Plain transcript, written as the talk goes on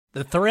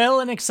The thrill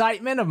and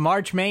excitement of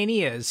March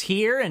Mania is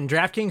here, and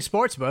DraftKings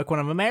Sportsbook, one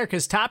of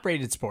America's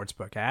top-rated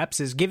sportsbook apps,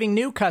 is giving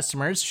new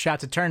customers a shot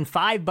to turn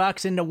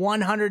 $5 into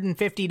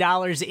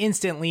 $150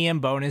 instantly in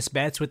bonus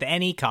bets with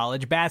any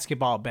college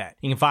basketball bet.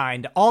 You can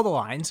find all the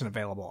lines and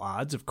available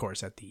odds, of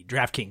course, at the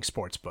DraftKings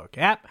Sportsbook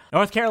app.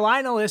 North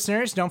Carolina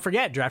listeners, don't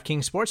forget,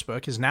 DraftKings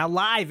Sportsbook is now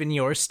live in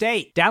your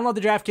state. Download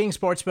the DraftKings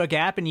Sportsbook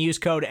app and use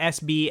code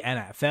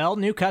SBNFL.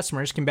 New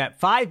customers can bet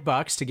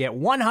 $5 to get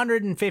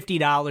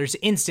 $150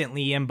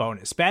 instantly in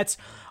bonus bets,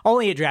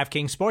 only at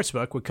DraftKings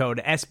Sportsbook with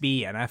code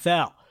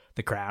SBNFL.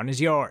 The crown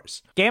is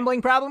yours.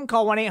 Gambling problem?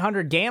 Call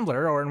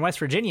 1-800-GAMBLER, or in West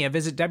Virginia,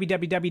 visit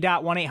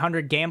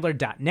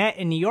www.1800gambler.net.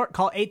 In New York,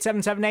 call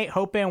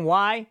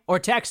 877-8-HOPE-NY or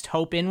text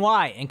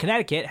HOPE-NY. In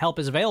Connecticut, help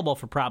is available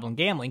for problem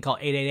gambling. Call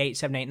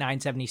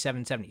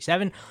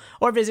 888-789-7777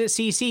 or visit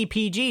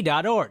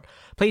ccpg.org.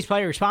 Please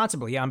play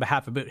responsibly on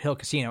behalf of Boot Hill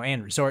Casino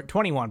and Resort.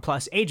 21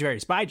 plus, age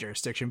varies by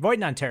jurisdiction. Void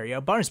in Ontario.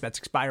 Bonus bets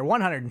expire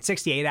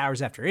 168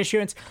 hours after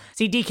issuance.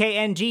 See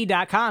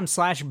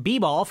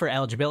dkng.com/bball for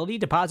eligibility,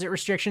 deposit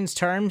restrictions,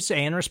 terms,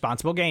 and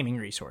responsible gaming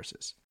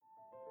resources.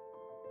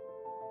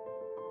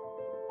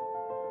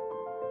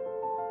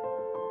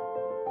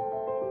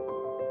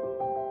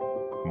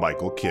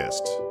 Michael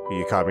Kist.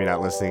 You caught me not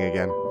listening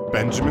again?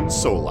 Benjamin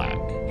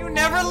Solak. You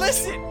never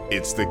listen!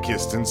 It's the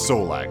Kist and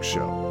Solak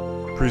Show.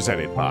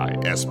 Presented by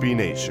SB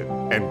Nation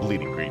and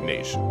Bleeding Green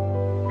Nation.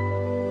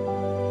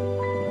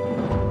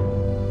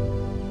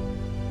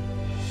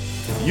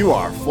 You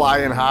are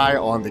flying high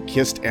on the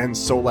Kist and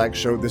Solak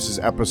Show. This is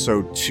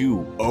episode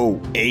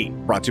 208,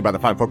 brought to you by the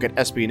fine folk at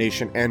SB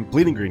Nation and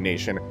Bleeding Green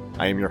Nation.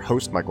 I am your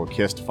host, Michael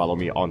Kist. Follow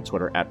me on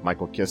Twitter at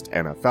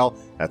MichaelKistNFL.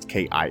 That's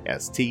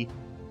Kist.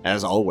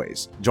 As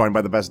always, joined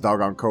by the best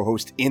doggone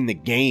co-host in the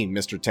game,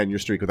 Mr. 10-year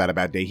streak without a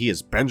bad day. He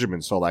is Benjamin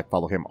Solak.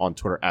 Follow him on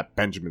Twitter at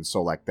Benjamin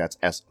Solak. That's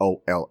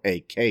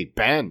Solak.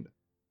 Ben,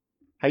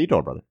 how you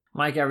doing, brother?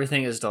 Mike,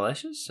 everything is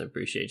delicious. I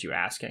appreciate you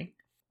asking.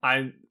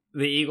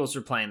 The Eagles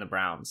are playing the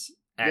Browns,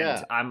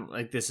 and I'm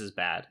like, this is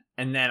bad.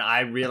 And then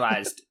I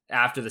realized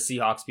after the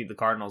Seahawks beat the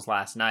Cardinals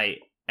last night,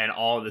 and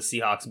all the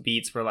Seahawks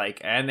beats were like,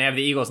 and they have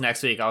the Eagles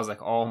next week. I was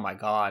like, oh my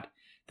god,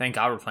 thank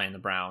God we're playing the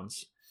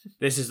Browns.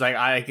 This is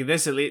like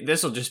this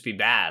will just be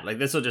bad. Like,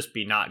 this will just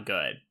be not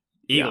good.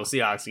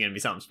 Seahawks are gonna be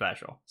something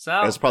special.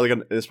 So it's probably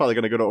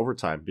gonna go to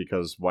overtime,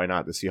 because why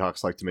not? The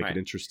Seahawks like to make it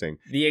interesting.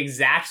 The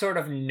exact sort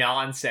of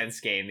nonsense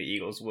game the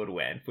Eagles would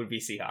win would be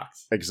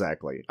Seahawks.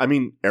 Exactly. I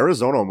mean,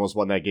 Arizona almost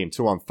won that game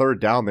too. On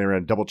third down, they were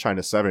in double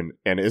China 7,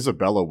 and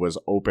Isabella was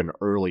open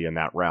early in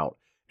that route,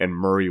 and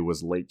Murray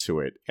was late to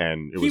it,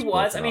 and he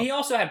was. I mean, he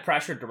also had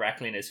pressure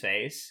directly in his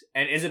face,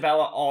 and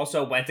Isabella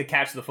also went to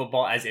catch the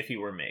football as if he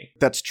were me.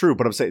 That's true,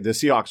 but I'm saying the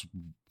Seahawks,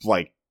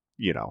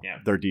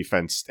 their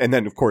defense, and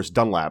then of course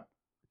Dunlap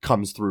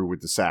comes through with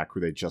the sack, who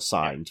they just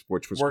signed,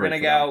 which was. We're gonna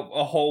go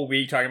a whole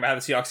week talking about how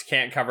the Seahawks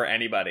can't cover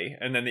anybody,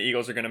 and then the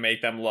Eagles are gonna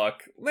make them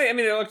look. I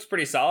mean, they looked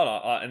pretty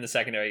solid in the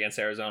secondary against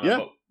Arizona,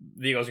 but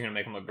the Eagles are gonna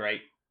make them look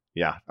great.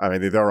 Yeah, I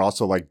mean, they're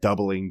also like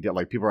doubling.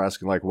 Like, people are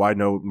asking, like, why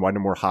no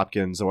more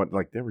Hopkins?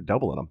 Like, they were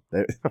doubling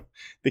them.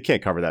 They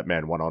can't cover that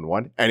man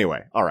 1-on-1.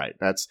 Anyway, all right,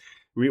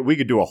 we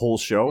could do a whole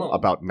show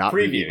about not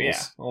preview, the Eagles.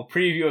 Yeah, well,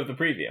 preview of the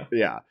preview.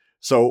 Yeah.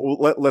 So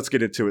let's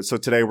get into it. So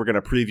today we're going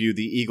to preview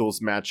the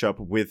Eagles matchup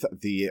with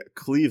the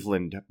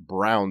Cleveland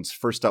Browns.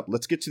 First up,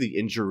 let's get to the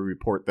injury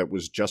report that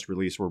was just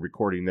released. We're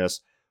recording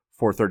this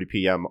 4:30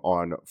 p.m.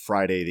 on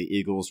Friday. The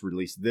Eagles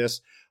released this.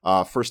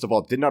 First of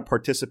all, did not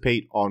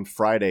participate on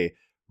Friday.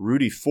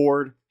 Rudy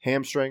Ford,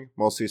 hamstring,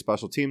 mostly a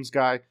special teams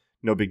guy.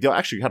 No big deal.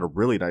 Actually had a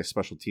really nice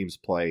special teams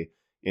play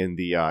in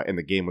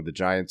the game with the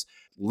Giants.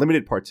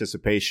 Limited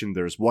participation.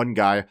 There's one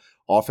guy,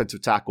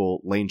 offensive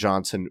tackle Lane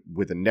Johnson,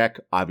 with a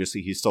neck.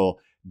 Obviously, he's still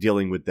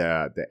dealing with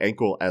the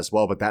ankle as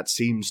well, but that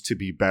seems to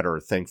be better,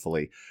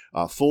 thankfully.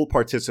 Full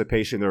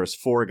participation. There was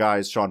 4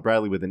 guys. Sean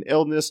Bradley with an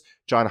illness.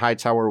 John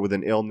Hightower with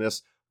an illness.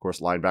 Of course,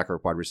 linebacker,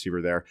 wide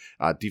receiver there.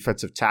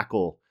 Defensive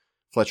tackle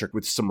Fletcher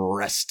with some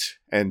rest,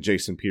 and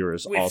Jason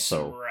Peters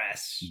also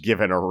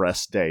given a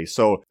rest day.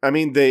 So, I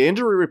mean, the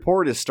injury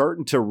report is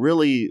starting to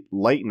really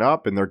lighten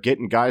up, and they're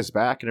getting guys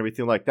back and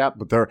everything like that.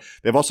 But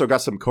they've also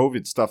got some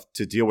COVID stuff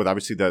to deal with.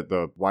 Obviously,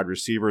 the wide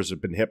receivers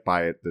have been hit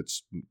by it.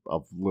 That's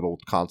of little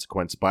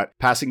consequence. But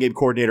passing game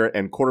coordinator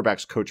and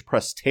quarterbacks coach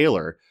Press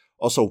Taylor,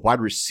 also wide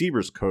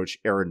receivers coach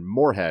Aaron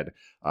Moorhead,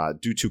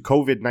 due to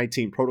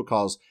COVID-19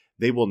 protocols,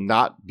 they will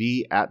not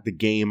be at the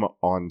game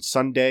on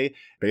Sunday.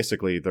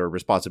 Basically, their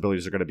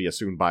responsibilities are going to be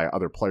assumed by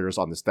other players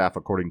on the staff,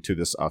 according to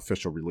this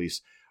official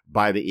release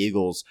by the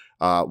Eagles.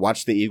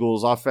 Watch the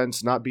Eagles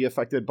offense not be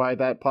affected by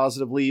that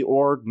positively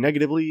or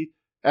negatively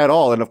at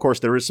all. And of course,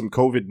 there is some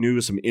COVID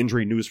news, some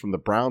injury news from the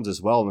Browns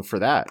as well. And for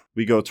that,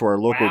 we go to our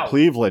local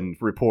Cleveland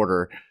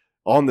reporter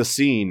on the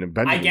scene,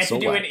 Benjamin I get Solak.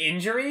 to do an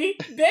injury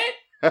bit?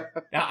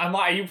 Now,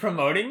 are you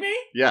promoting me?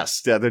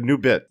 Yes, the new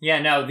bit.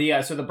 Yeah, no.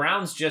 So the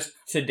Browns just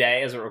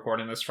today, as we're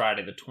recording this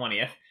Friday the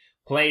 20th,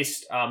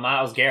 placed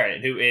Myles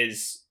Garrett, who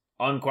is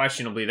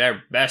unquestionably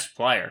their best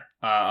player,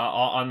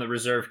 on the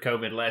reserve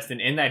COVID list. And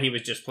in that he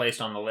was just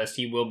placed on the list,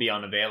 he will be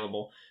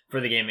unavailable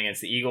for the game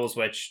against the Eagles,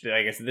 which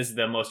I guess this is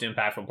the most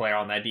impactful player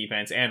on that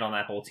defense and on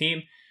that whole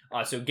team.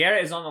 So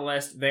Garrett is on the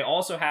list. They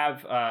also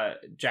have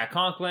Jack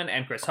Conklin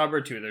and Chris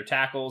Hubbard, 2 of their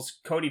tackles.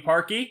 Cody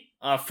Parkey,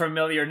 a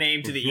familiar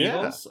name to the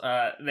Eagles,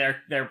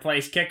 their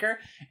place kicker,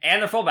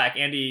 and their fullback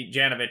Andy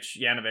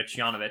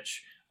Janovich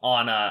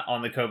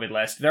on the COVID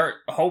list. They're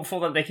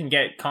hopeful that they can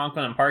get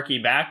Conklin and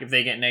Parkey back if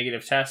they get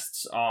negative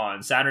tests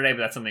on Saturday, but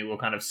that's something we'll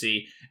kind of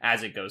see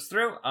as it goes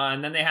through.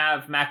 And then they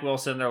have Mac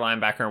Wilson, their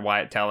linebacker, and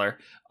Wyatt Teller.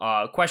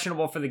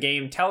 Questionable for the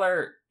game.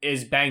 Teller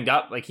is banged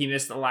up. Like, he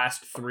missed the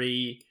last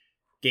 3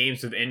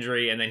 games with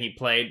injury, and then he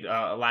played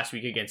last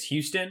week against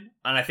Houston.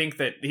 And I think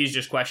that he's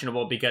just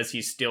questionable because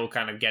he's still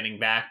kind of getting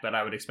back, but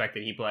I would expect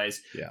that he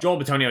plays. Yeah. Joel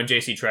Bitonio and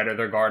JC Treader,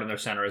 their guard and their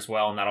center as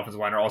well, and that offensive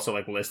line are also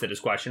like listed as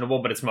questionable,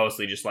 but it's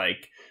mostly just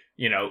like,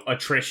 you know,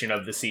 attrition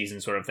of the season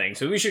sort of thing.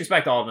 So we should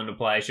expect all of them to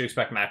play. Should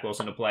expect Mac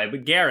Wilson to play,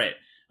 but Garrett,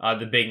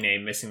 the big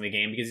name, missing the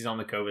game because he's on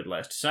the COVID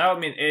list. So, I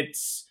mean,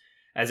 it's,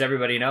 as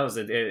everybody knows,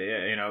 you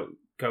know,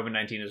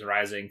 COVID-19 is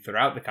rising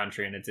throughout the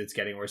country, and it's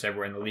getting worse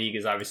everywhere. And the league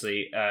has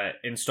obviously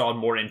installed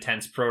more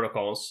intense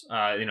protocols.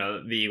 You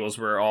know, the Eagles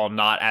were all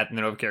not at the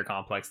Novacare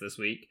complex this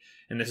week,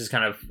 and this is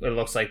kind of, it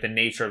looks like the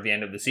nature of the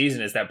end of the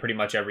season is that pretty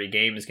much every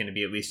game is going to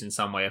be at least in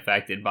some way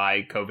affected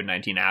by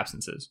COVID-19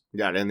 absences.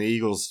 Yeah, and the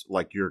Eagles,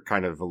 like you're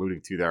kind of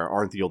alluding to there,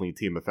 aren't the only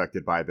team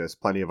affected by this.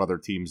 Plenty of other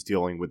teams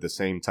dealing with the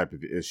same type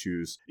of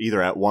issues,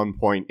 either at one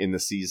point in the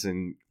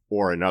season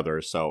or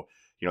another. So,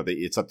 you know,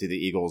 it's up to the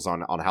Eagles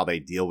on how they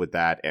deal with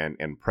that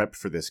and prep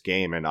for this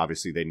game. And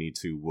obviously they need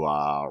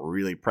to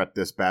really prep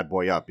this bad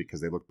boy up because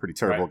they look pretty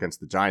terrible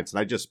against the Giants. And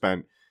I just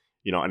spent,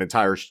 you know, an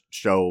entire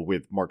show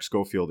with Mark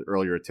Schofield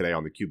earlier today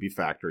on the QB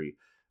Factory,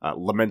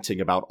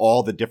 lamenting about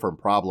all the different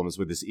problems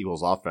with this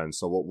Eagles offense.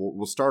 So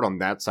we'll start on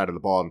that side of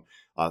the ball.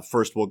 And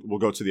first, we'll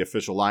go to the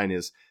official line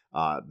is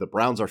the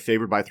Browns are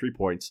favored by 3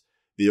 points.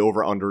 The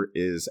over-under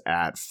is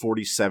at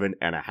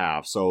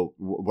 47.5. So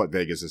what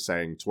Vegas is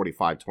saying,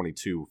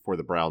 25-22 for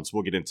the Browns.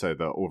 We'll get into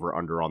the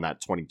over-under on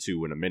that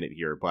 22 in a minute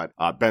here. But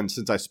Ben,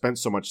 since I spent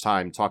so much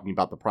time talking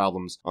about the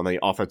problems on the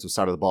offensive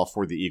side of the ball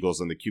for the Eagles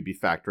and the QB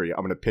Factory, I'm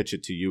going to pitch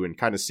it to you and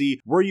kind of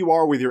see where you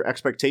are with your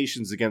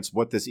expectations against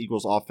what this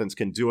Eagles offense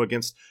can do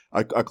against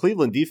a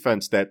Cleveland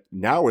defense that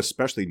now,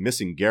 especially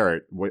missing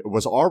Garrett,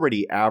 was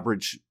already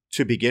average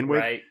to begin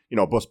with. Right. You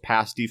know, both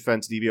pass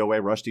defense,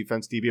 DVOA, rush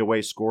defense,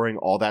 DVOA, scoring,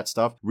 all that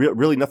stuff.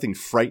 Really nothing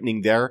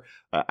frightening there.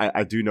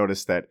 I do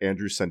notice that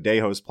Andrew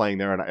Sendejo is playing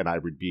there, and I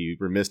would be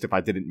remiss if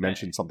I didn't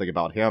mention something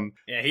about him.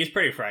 Yeah, he's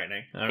pretty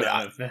frightening. I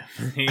don't know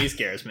if he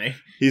scares me.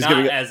 He's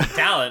not as a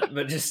talent,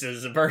 but just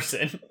as a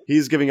person.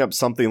 He's giving up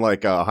something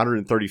like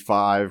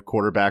 135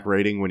 quarterback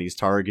rating when he's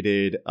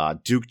targeted.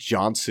 Duke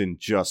Johnson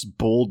just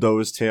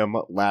bulldozed him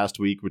last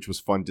week, which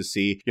was fun to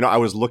see. You know, I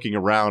was looking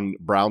around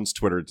Browns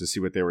Twitter to see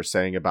what they were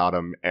saying about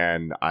him,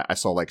 and I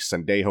saw like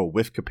Sendejo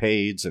whiff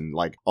capades and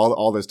like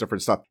all this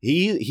different stuff.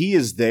 He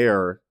is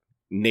there,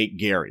 Nate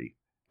Gary,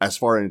 as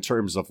far in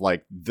terms of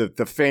like the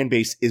fan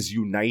base is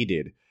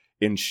united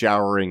in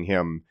showering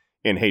him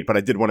in hate. But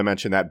I did want to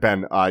mention that,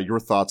 Ben, your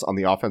thoughts on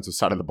the offensive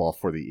side of the ball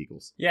for the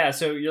Eagles. Yeah,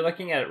 so you're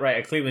looking at,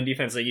 right, a Cleveland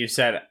defense, like you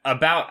said,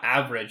 about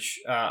average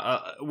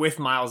with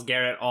Myles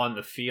Garrett on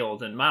the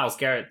field. And Myles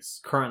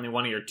Garrett's currently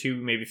one of your 2,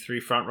 maybe 3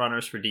 front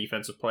runners for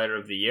Defensive Player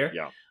of the Year.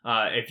 Yeah.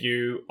 If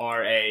you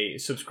are a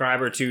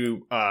subscriber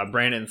to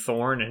Brandon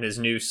Thorne and his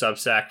new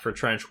Substack for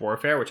Trench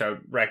Warfare, which I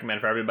would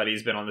recommend for everybody,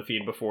 he's been on the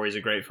feed before, he's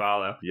a great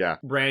follow. Yeah.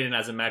 Brandon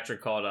has a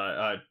metric called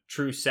a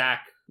true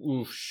sack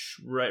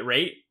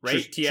rate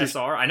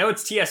TSR. I know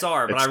it's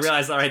TSR, but I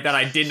realized that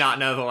I did not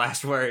know the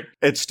last word.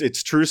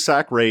 It's true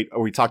sack rate.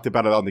 We talked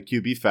about it on the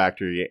QB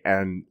Factory,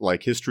 and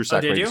like his true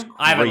sack rate. Did you?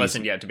 I haven't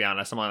listened yet, to be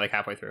honest. I'm only like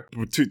halfway through.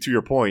 To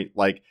your point,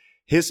 like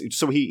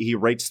he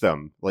rates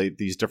them like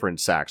these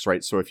different sacks,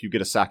 right? So if you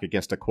get a sack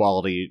against a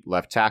quality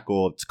left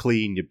tackle, it's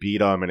clean, you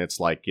beat him, and it's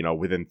like, you know,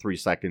 within 3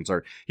 seconds,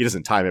 or he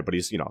doesn't time it, but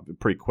he's, you know,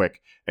 pretty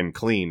quick and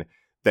clean.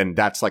 Then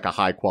that's like a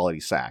high quality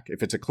sack.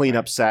 If it's a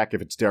cleanup sack,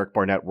 if it's Derek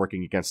Barnett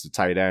working against a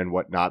tight end,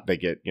 whatnot, they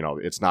get, you know,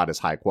 it's not as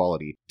high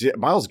quality.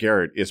 Myles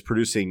Garrett is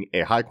producing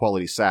a high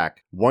quality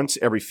sack once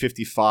every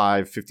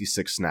 55,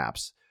 56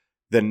 snaps.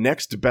 The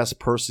next best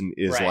person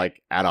is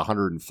like at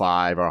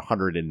 105 or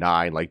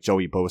 109, like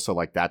Joey Bosa,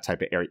 like that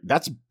type of area.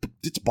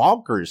 It's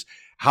bonkers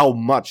how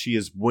much he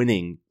is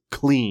winning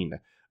clean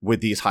with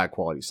these high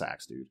quality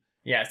sacks, dude.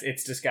 Yes,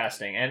 it's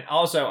disgusting. And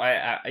also,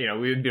 I you know,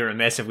 we would be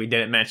remiss if we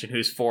didn't mention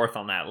who's 4th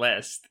on that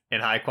list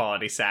in high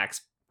quality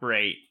sacks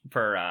rate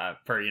per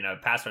you know,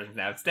 pass rushing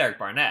now. It's Derek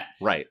Barnett.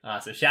 Right.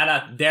 So shout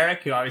out to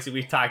Derek, who obviously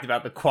we've talked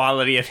about the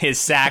quality of his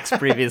sacks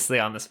previously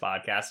on this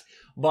podcast.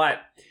 But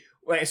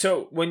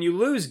so when you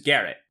lose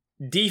Garrett,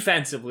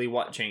 defensively,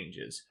 what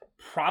changes?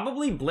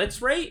 Probably blitz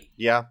rate.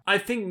 Yeah. I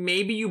think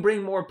maybe you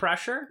bring more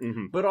pressure,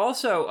 but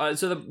also,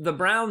 so the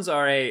Browns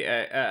are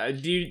a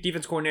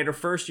defense coordinator,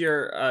 first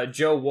year,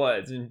 Joe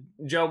Woods. And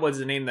Joe Woods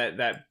is a name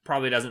that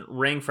probably doesn't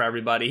ring for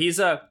everybody. He's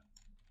a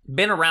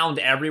been around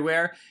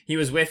everywhere. He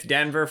was with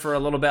Denver for a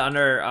little bit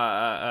under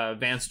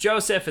Vance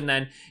Joseph, and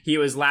then he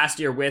was last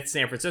year with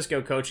San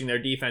Francisco coaching their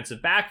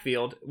defensive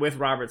backfield with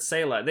Robert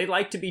Saleh. They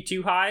like to be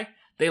too high.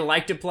 They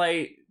like to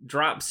play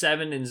drop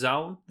 7 in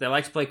zone. They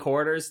like to play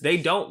quarters. They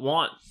don't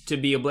want to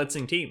be a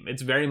blitzing team.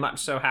 It's very much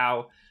so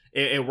how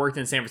it worked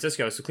in San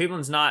Francisco. So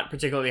Cleveland's not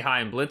particularly high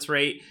in blitz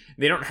rate.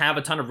 They don't have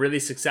a ton of really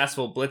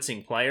successful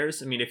blitzing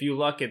players. I mean, if you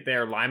look at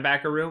their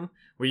linebacker room,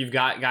 where you've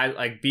got guys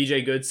like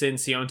BJ Goodson,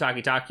 Sion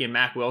Takitaki, and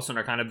Mac Wilson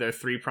are kind of their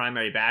 3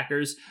 primary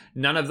backers.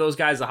 None of those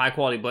guys are a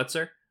high-quality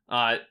blitzer.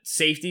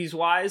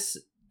 Safeties-wise,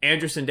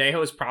 Andrew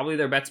Sendejo is probably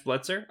their best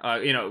blitzer.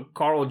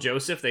 Karl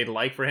Joseph, they'd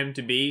like for him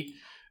to be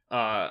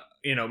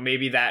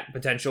maybe that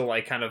potential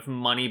like kind of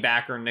money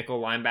backer, nickel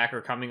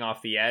linebacker coming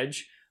off the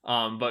edge.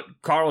 But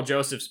Karl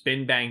Joseph's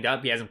been banged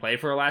up. He hasn't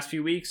played for the last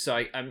few weeks.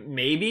 So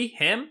maybe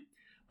him,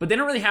 but they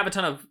don't really have a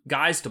ton of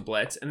guys to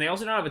blitz. And they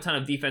also don't have a ton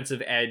of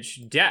defensive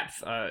edge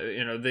depth.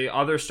 The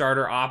other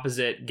starter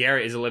opposite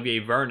Garrett is Olivier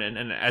Vernon.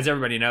 And as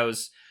everybody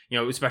knows,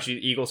 especially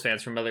Eagles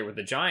fans familiar with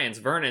the Giants,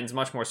 Vernon's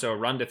much more so a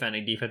run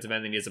defending defensive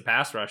end than he is a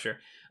pass rusher.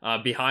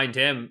 Behind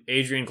him,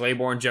 Adrian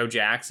Claiborne, Joe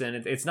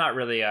Jackson. It's not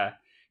really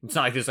it's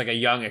not like there's like a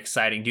young,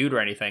 exciting dude or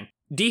anything.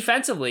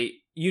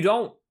 Defensively, you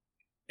don't,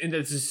 and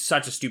this is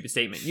such a stupid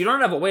statement, you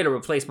don't have a way to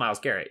replace Myles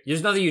Garrett.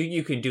 There's nothing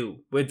you can do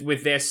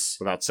with this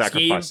without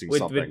sacrificing scheme,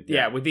 something.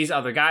 With these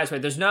other guys, right?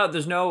 There's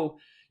no,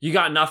 you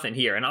got nothing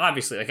here. And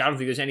obviously, like, I don't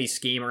think there's any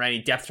scheme or any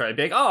depth try to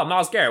be like, oh,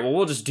 Myles Garrett, well,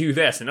 we'll just do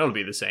this and it'll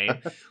be the same.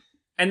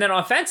 And then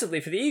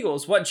offensively for the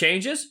Eagles, what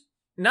changes?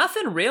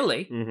 Nothing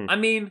really. Mm-hmm. I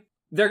mean,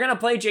 they're going to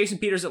play Jason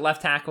Peters at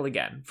left tackle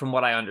again, from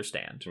what I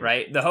understand,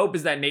 right? The hope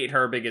is that Nate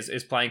Herbig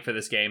is playing for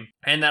this game,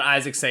 and that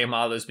Isaac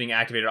Seumalo is being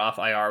activated off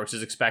IR, which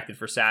is expected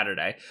for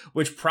Saturday,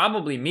 which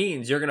probably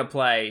means you're going to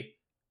play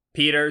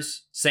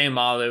Peters,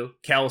 Seumalo,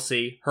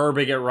 Kelsey,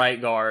 Herbig at right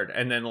guard,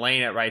 and then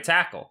Lane at right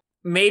tackle.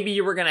 Maybe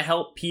you were going to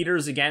help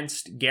Peters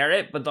against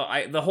Garrett, but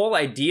the whole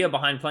idea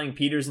behind playing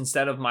Peters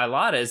instead of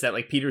Mailata is that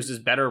like Peters is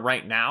better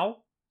right now.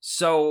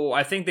 So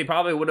I think they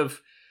probably would have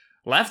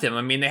left him.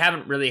 I mean, they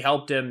haven't really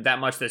helped him that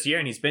much this year,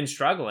 and he's been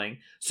struggling.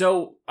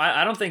 So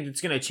I don't think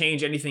it's going to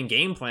change anything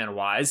game plan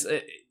wise.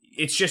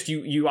 It's just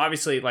you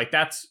obviously, like,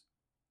 that's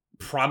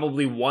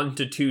probably 1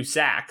 to 2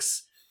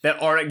 sacks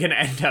that aren't going to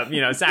end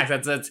up, sacks.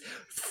 That's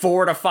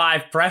 4 to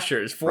 5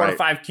 pressures, 4 to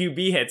 5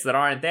 QB hits that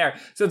aren't there.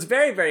 So it's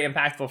very, very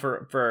impactful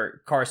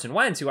for Carson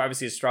Wentz, who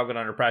obviously has struggled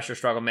under pressure,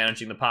 struggled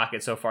managing the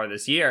pocket so far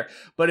this year.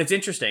 But it's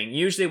interesting.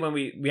 Usually when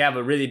we have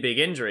a really big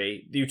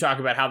injury, you talk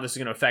about how this is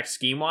going to affect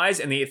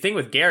scheme-wise. And the thing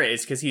with Garrett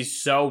is because he's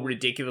so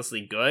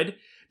ridiculously good,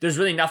 there's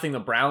really nothing the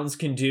Browns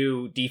can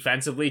do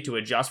defensively to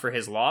adjust for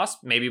his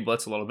loss. Maybe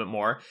blitz a little bit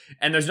more.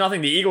 And there's nothing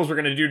the Eagles were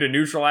going to do to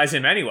neutralize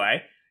him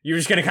anyway. You're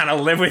just going to kind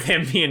of live with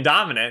him being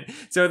dominant.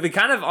 So the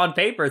kind of on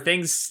paper,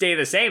 things stay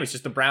the same. It's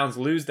just the Browns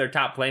lose their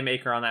top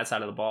playmaker on that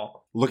side of the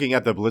ball. Looking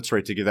at the blitz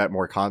rate to give that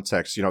more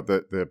context,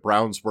 the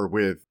Browns were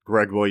with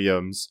Greg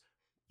Williams,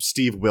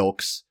 Steve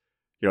Wilkes,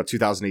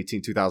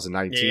 2018,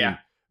 2019. Yeah.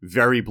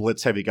 Very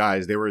blitz heavy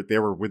guys. They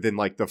were within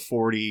like the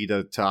 40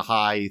 to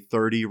high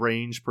 30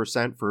 range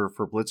 %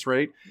 for blitz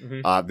rate.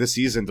 Mm-hmm. This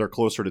season, they're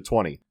closer to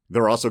 20.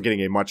 They're also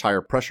getting a much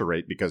higher pressure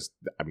rate because,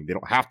 I mean, they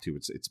don't have to.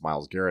 It's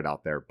Myles Garrett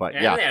out there, but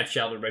yeah. They had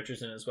Sheldon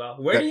Richardson as well.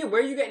 Where are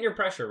you getting your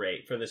pressure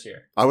rate for this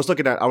year? I was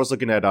looking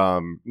at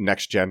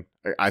Next Gen.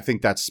 I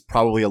think that's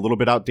probably a little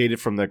bit outdated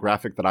from the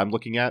graphic that I'm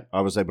looking at. I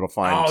was able to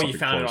find. Oh, you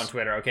found close. It on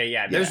Twitter. Okay,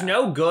 yeah. There's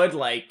no good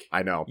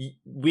I know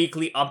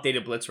weekly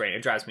updated blitz rate.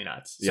 It drives me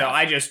nuts. So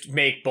I just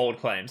make bold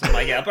claims. I'm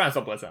like, yeah, the Browns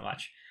don't blitz that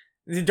much.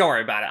 Don't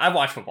worry about it. I've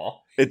watched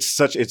football. It's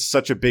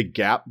such a big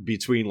gap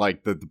between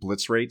like the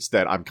blitz rates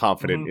that I'm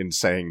confident in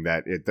saying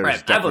that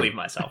there's I believe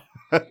myself.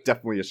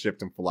 Definitely a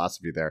shift in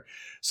philosophy there.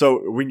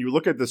 So when you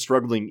look at the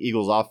struggling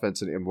Eagles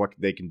offense and what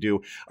they can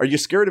do, are you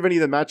scared of any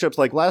of the matchups?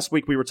 Like last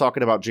week we were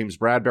talking about James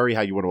Bradberry,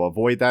 how you want to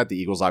avoid that. The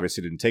Eagles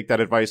obviously didn't take that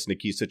advice in a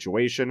key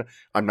situation.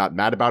 I'm not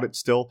mad about it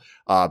still.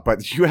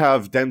 But you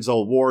have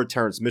Denzel Ward,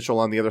 Terrence Mitchell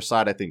on the other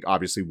side. I think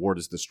obviously Ward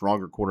is the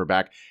stronger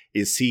cornerback.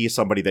 Is he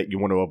somebody that you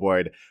want to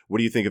avoid? What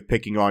do you think of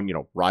picking on,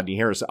 Rodney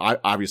Harrison?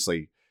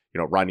 Obviously,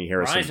 Rodney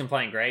Harrison Rodney's been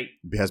playing great.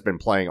 Has been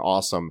playing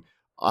awesome.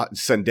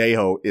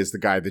 Sendejo is the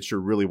guy that you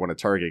really want to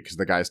target because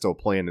the guy's still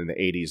playing in the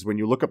 80s. When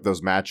you look up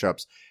those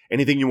matchups,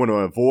 anything you want to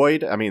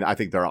avoid? I mean, I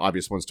think there are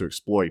obvious ones to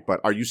exploit,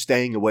 but are you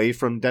staying away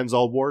from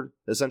Denzel Ward,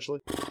 essentially?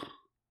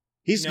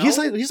 He's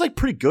like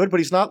pretty good, but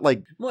he's not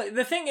like... Well,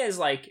 the thing is,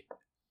 like,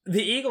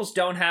 the Eagles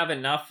don't have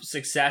enough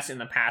success in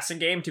the passing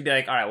game to be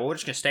like, all right, well, we're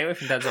just going to stay away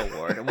from Denzel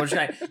Ward. And we're just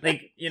going to,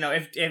 like,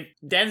 if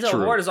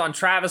Denzel Ward is on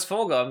Travis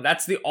Fulgham,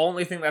 that's the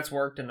only thing that's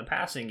worked in the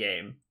passing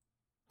game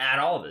at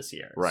all this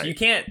year. Right. So you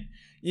can't...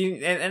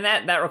 And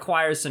that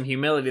requires some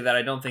humility that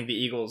I don't think the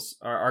Eagles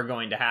are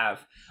going to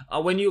have.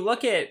 When you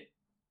look at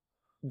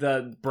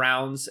the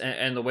Browns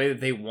and the way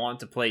that they want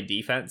to play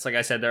defense, like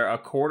I said, they're a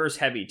quarters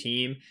heavy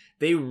team.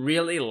 They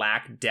really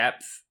lack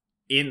depth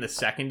in the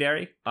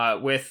secondary.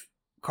 With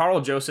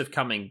Karl Joseph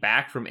coming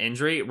back from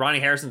injury,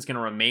 Ronnie Harrison's going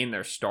to remain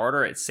their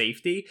starter at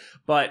safety.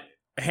 But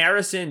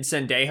Harrison,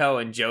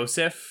 Sendejo, and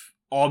Joseph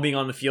all being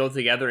on the field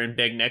together in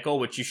big nickel,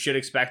 which you should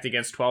expect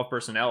against 12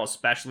 personnel,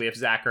 especially if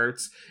Zach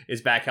Ertz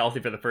is back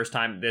healthy for the first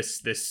time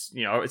this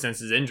since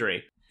his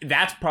injury.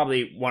 That's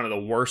probably one of the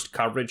worst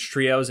coverage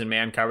trios in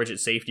man coverage at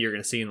safety you're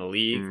going to see in the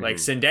league. Like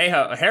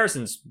Sendejo,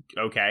 Harrison's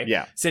okay.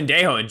 Yeah.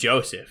 Sendejo and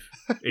Joseph.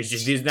 It's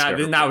just this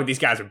is not what these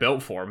guys are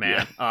built for,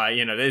 man.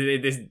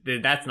 Yeah.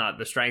 That's not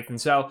the strength.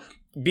 And so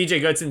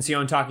BJ Goodson,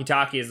 Sion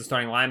Takitaki as the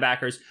starting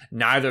linebackers.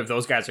 Neither of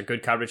those guys are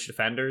good coverage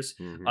defenders.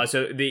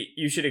 So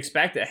you should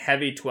expect a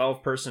heavy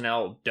 12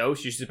 personnel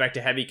dose. You should expect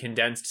a heavy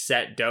condensed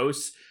set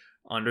dose.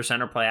 Under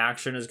center play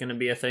action is going to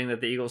be a thing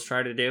that the Eagles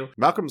try to do.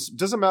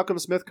 Doesn't Malcolm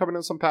Smith come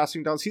in some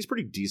passing downs? He's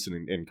pretty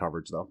decent in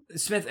coverage though.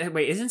 Smith,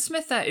 wait, isn't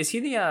Smith is he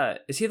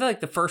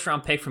the first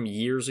round pick from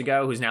years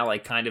ago who's now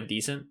like kind of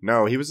decent?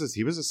 No, he was a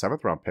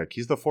 7th round pick.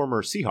 He's the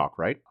former Seahawk,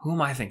 right? Who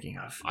am I thinking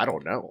of? I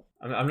don't know.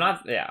 I'm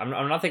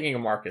not thinking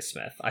of Marcus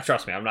Smith.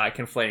 Trust me, I'm not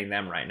conflating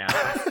them right now.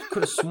 I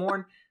could have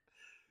sworn.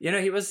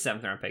 He was a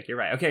 7th round pick. You're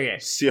right. Okay.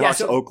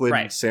 Seahawks,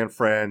 Oakland, San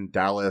Fran,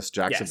 Dallas,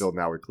 Jacksonville,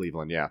 now we're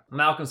Cleveland. Yeah.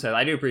 Malcolm Smith.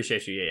 I do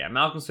appreciate you. Yeah.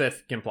 Malcolm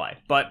Smith can play,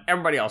 but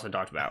everybody else I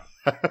talked about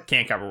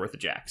can't cover worth a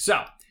jack.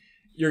 So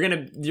you're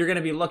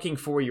gonna be looking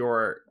for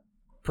your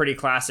pretty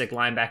classic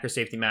linebacker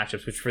safety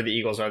matchups, which for the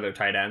Eagles are their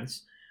tight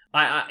ends.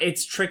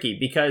 It's tricky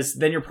because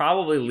then you're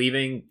probably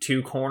leaving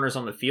 2 corners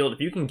on the field.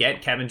 If you can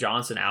get Kevin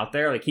Johnson out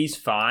there, like he's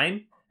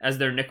fine as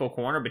their nickel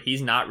corner, but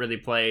he's not really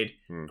played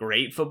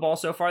great football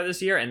so far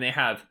this year, and they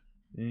have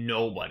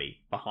nobody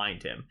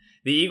behind him.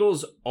 The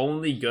Eagles'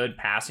 only good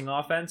passing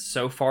offense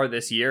so far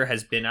this year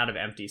has been out of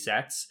empty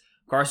sets.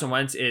 Carson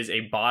Wentz is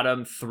a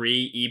bottom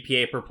 3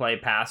 EPA per play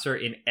passer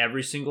in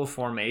every single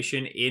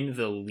formation in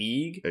the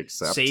league,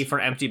 save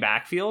for empty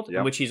backfield,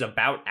 in which he's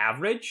about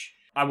average.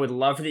 I would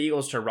love for the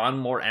Eagles to run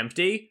more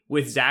empty.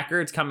 With Zach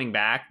Ertz coming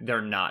back,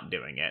 they're not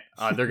doing it.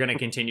 They're going to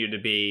continue to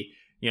be,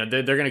 they're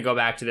going to go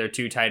back to their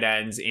 2 tight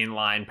ends,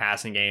 in-line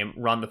passing game,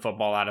 run the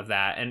football out of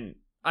that, and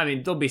I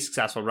mean, they'll be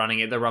successful running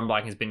it. Their run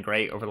blocking has been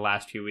great over the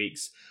last few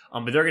weeks.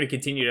 But they're going to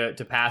continue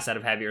to pass out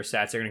of heavier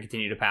sets. They're going to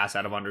continue to pass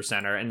out of under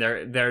center. And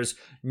there's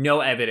no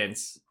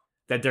evidence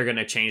that they're going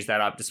to change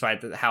that up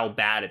despite how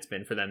bad it's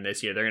been for them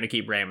this year. They're going to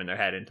keep ramming their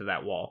head into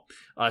that wall.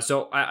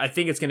 So I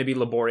think it's going to be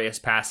laborious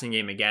passing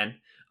game again.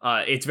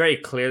 It's very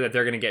clear that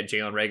they're going to get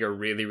Jalen Reagor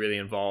really, really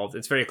involved.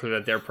 It's very clear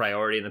that their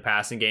priority in the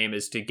passing game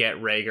is to get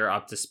Reagor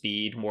up to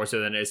speed more so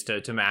than it is to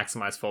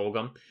maximize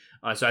Fulgham.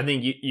 So I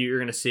think you're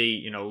going to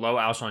see, low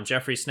Alshon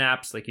Jeffrey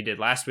snaps like you did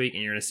last week,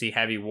 and you're going to see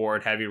heavy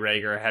Ward, heavy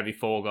Reagor, heavy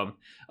Fulgham,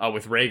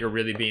 with Reagor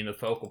really being the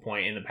focal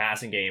point in the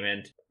passing game.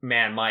 And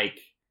man, Mike,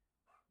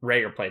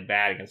 Reagor played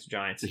bad against the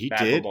Giants. He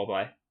bad did? Football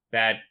play.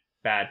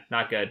 Bad,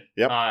 not good.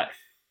 Yep.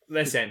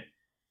 Listen,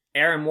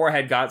 Aaron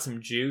Moorhead got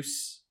some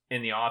juice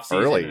in the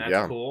offseason, early, and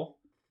that's cool.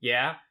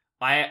 Yeah.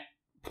 I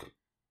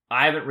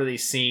haven't really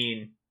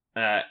seen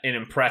an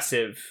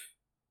impressive,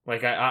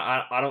 like,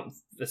 I don't,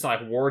 it's not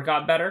like Ward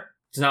got better.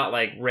 It's not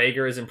like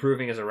Reagor is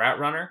improving as a route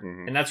runner.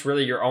 And that's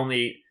really your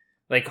only,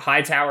 like,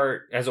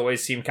 Hightower has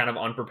always seemed kind of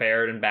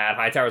unprepared and bad.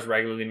 Hightower's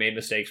regularly made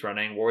mistakes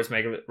running. Ward's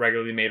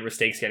regularly made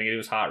mistakes getting into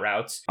his hot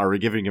routes. Are we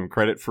giving him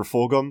credit for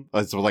Fulgham?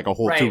 It's like a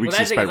whole 2 weeks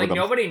he spent with him.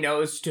 Nobody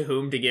knows to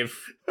whom to give,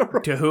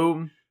 to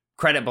whom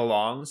credit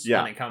belongs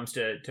when it comes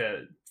to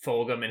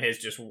Fulgham and his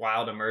just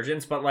wild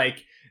emergence. But,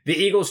 like, the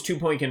Eagles'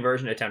 2-point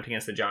conversion attempt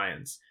against the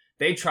Giants,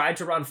 they tried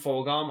to run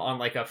Fulgham on,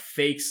 like, a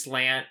fake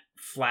slant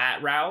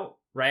flat route.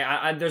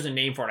 Right, there's a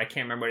name for it. I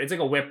can't remember it. It's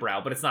like a whip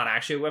route, but it's not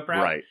actually a whip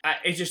route. Right.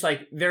 It's just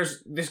like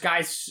this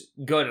guy's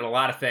good at a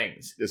lot of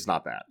things. It's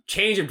not that.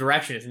 Change of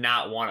direction is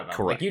not one of them.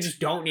 Correct. Like, you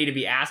just don't need to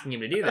be asking him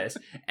to do this.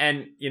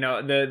 And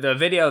the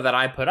video that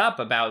I put up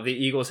about the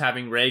Eagles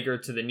having Reagor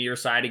to the near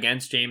side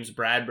against James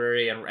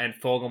Bradbury and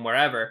Fulgham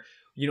wherever.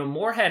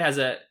 Moorhead as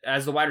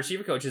the wide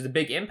receiver coach has a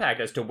big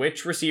impact as to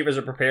which receivers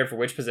are prepared for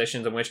which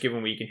positions on which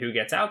given week and who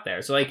gets out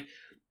there. So like.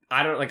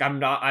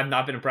 I've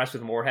not been impressed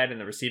with Moorhead in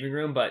the receiving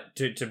room, but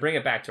to bring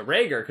it back to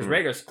Reagor, because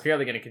Rager's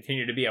clearly going to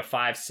continue to be a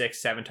 5, 6,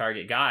 7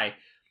 target guy.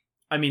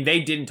 I mean,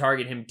 they didn't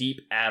target him deep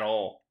at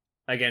all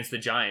against the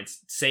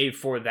Giants, save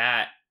for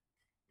that.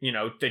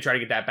 They try to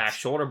get that back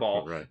shoulder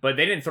ball, but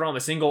they didn't throw him a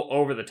single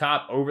over the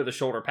top, over the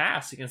shoulder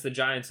pass against the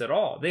Giants at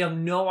all. They have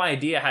no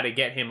idea how to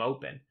get him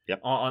open.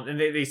 Yep. And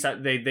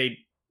they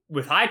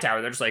with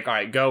Hightower, they're just like, all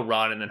right, go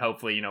run, and then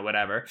hopefully,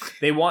 whatever.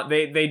 They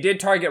did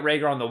target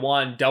Reagor on the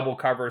 1, double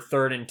cover,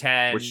 3rd and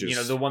 10, which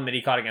is, the one that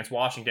he caught against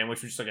Washington,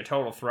 which was just like a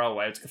total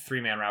throwaway. It's like a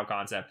 3-man route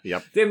concept.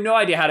 Yep. They have no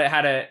idea how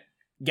to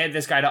get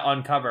this guy to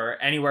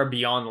uncover anywhere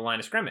beyond the line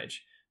of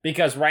scrimmage.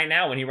 Because right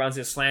now, when he runs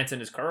his slants and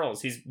his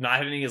curls, he's not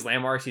hitting his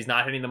landmarks, he's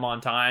not hitting them on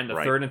time. The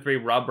 3rd and 3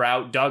 rub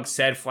route, Doug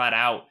said flat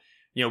out,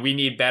 we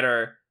need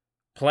better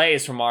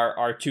plays from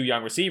our 2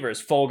 young receivers,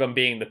 Fulgham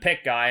being the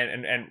pick guy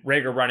and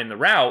Reagor running the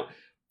route.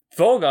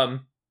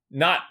 Fulgham,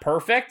 not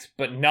perfect,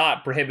 but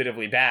not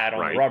prohibitively bad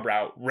on the rub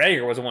route.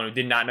 Reagor was the one who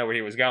did not know where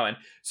he was going.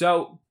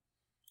 So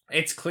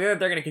it's clear that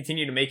they're going to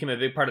continue to make him a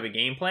big part of the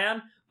game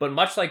plan, But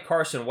much like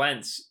Carson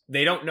Wentz,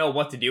 they don't know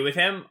what to do with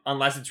him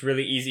unless it's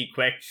really easy,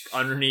 quick,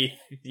 underneath,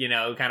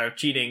 kind of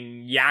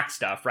cheating yak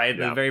stuff, right?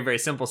 Yeah. The very, very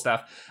simple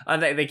stuff.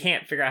 They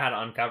can't figure out how to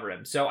uncover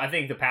him. So I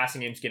think the passing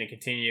game is going to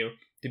continue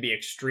to be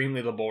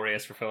extremely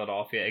laborious for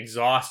Philadelphia,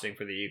 exhausting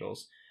for the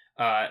Eagles.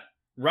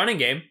 Running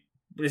game,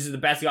 this is the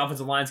best the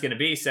offensive line is going to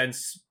be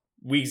since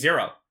week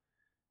 0.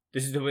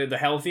 This is the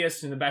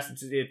healthiest and the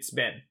best it's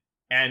been.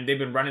 And they've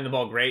been running the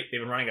ball great. They've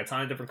been running a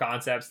ton of different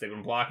concepts. They've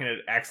been blocking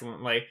it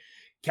excellently.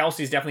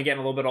 Kelsey's definitely getting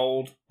a little bit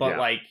old, but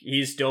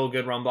he's still a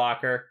good run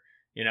blocker.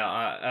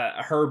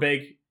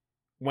 Herbig,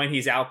 when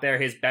he's out there,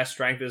 his best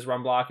strength is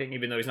run blocking.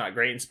 Even though he's not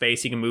great in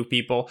space, he can move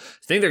people.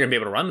 I think they're going to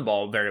be able to run the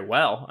ball very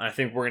well. And I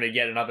think we're going to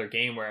get another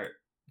game where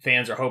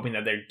fans are hoping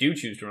that they do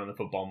choose to run the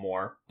football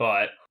more.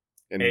 But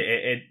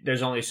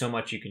there's only so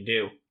much you can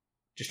do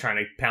just trying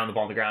to pound the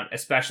ball on the ground,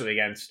 especially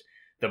against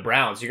the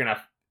Browns. You're going to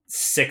have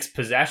 6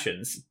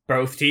 possessions,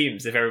 both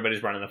teams, if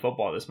everybody's running the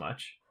football this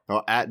much.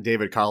 Well, at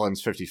David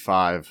Collins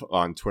 55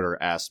 on Twitter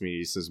asked me,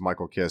 he says,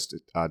 Michael Kist,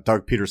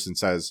 Doug Peterson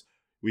says,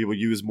 we will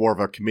use more of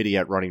a committee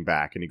at running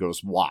back. And he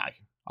goes, why?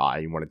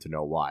 He wanted to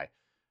know why.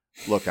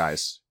 Look,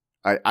 guys,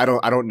 I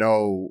don't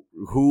know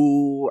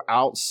who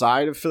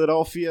outside of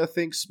Philadelphia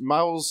thinks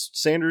Miles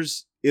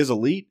Sanders is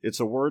elite. It's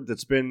a word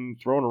that's been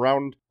thrown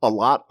around a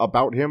lot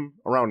about him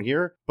around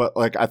here. But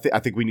I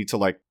think we need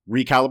to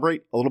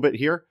recalibrate a little bit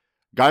here.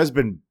 Guy's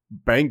been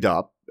banged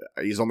up.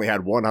 He's only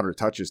had 100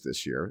 touches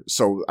this year.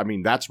 So, I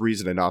mean, that's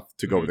reason enough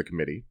to go to the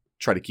committee.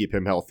 Try to keep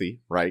him healthy,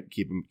 right?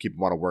 Keep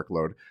him on a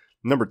workload.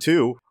 Number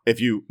 2,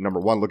 if you, number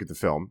 1, look at the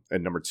film,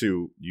 and number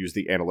 2, use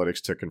the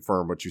analytics to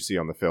confirm what you see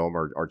on the film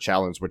or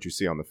challenge what you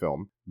see on the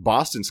film.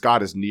 Boston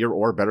Scott is near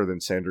or better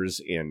than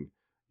Sanders in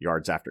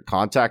yards after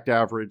contact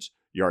average,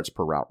 yards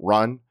per route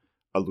run,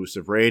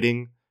 elusive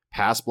rating,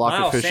 pass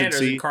block efficiency.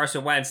 Sanders and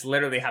Carson Wentz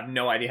literally have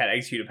no idea how to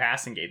execute a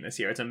passing game this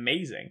year. It's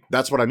amazing.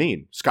 That's what I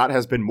mean. Scott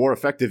has been more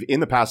effective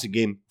in the passing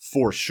game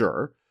for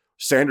sure.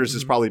 Sanders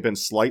has probably been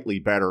slightly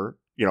better,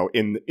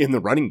 in the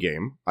running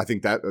game. I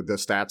think that the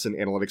stats and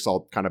analytics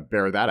all kind of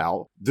bear that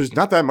out. There's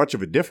not that much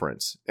of a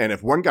difference. And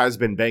if one guy's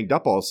been banged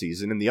up all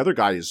season and the other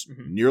guy is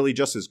nearly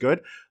just as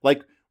good,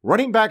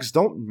 running backs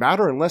don't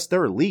matter unless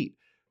they're elite.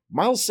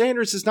 Miles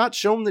Sanders has not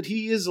shown that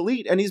he is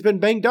elite and he's been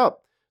banged up.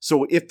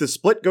 So if the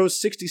split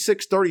goes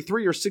 66-33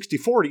 or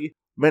 60-40,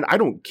 man, I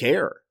don't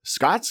care.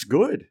 Scott's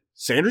good.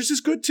 Sanders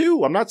is good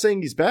too. I'm not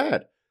saying he's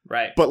bad.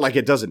 Right. But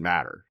it doesn't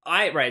matter.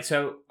 Right.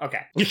 So,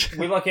 okay.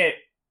 We look at,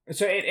 it's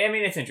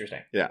interesting.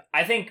 Yeah.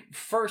 I think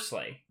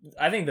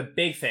the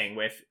big thing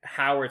with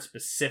Howard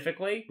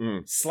specifically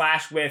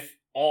 / with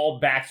all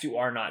backs who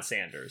are not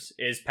Sanders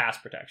is pass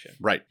protection.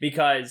 Right.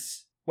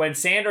 Because when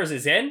Sanders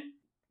is in,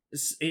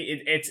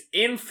 it's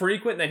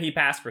infrequent that he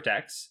pass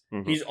protects.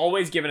 He's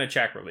always given a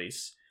check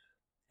release.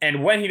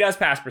 And when he does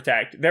pass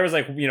protect, there was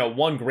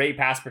one great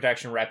pass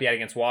protection rep he had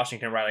against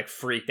Washington where I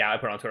freaked out. I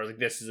put it on Twitter. I was like,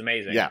 this is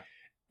amazing. Yeah.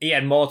 He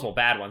had multiple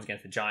bad ones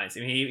against the Giants.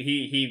 I mean,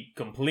 he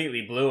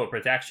completely blew a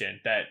protection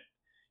that,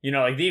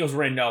 the Eagles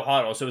were in no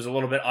huddle, so it was a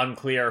little bit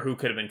unclear who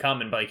could have been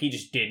coming, but he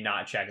just did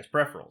not check his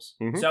peripherals.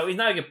 So he's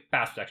not a good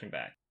pass protection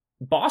back.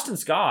 Boston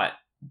Scott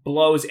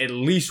blows at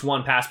least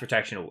one pass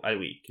protection a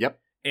week. Yep.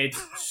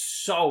 It's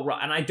so rough.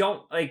 And I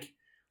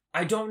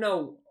don't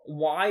know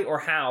why or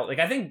how.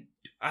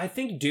 I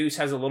think Deuce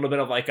has a little bit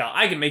of I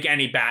can make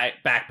any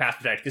back pass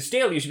protect. Because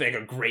Staley used to be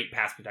a great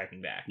pass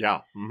protecting back.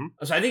 Yeah.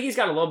 So I think he's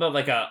got a little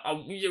bit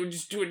of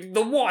just doing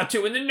the want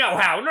to and the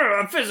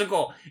know-how,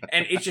 physical.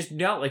 And it's just,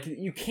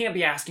 you can't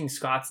be asking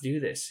Scott to do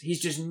this.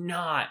 He's just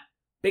not.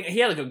 He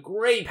had a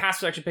great pass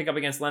protection pickup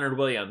against Leonard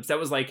Williams. That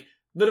was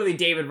literally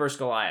David versus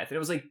Goliath. And it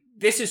was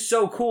this is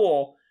so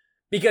cool.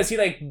 Because he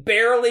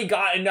barely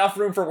got enough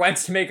room for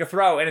Wentz to make a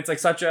throw, and it's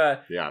such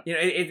a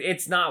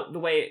it's not the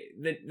way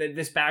that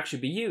this back should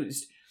be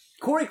used.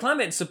 Corey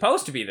Clement's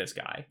supposed to be this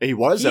guy. He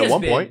was at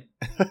one point.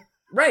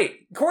 Right.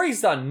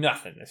 Corey's done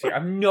nothing this year. I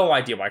have no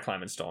idea why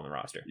Clement's still on the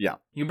roster. Yeah.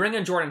 You bring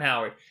in Jordan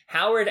Howard.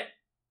 Howard,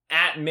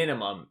 at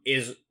minimum,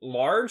 is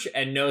large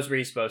and knows where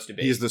he's supposed to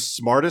be. He's the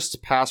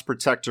smartest pass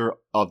protector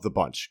of the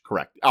bunch.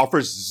 Correct.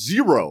 Offers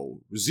zero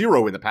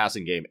in the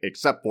passing game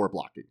except for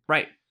blocking.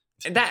 Right.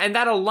 And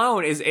that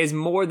alone is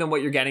more than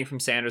what you're getting from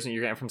Sanders and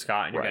you're getting from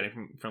Scott and you're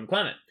getting from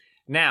Clement.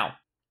 Now,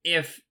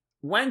 if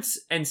Wentz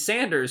and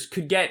Sanders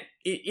could get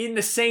in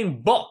the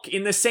same book,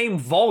 in the same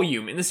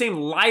volume, in the same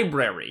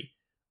library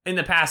in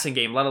the passing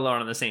game, let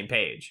alone on the same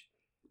page,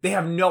 they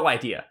have no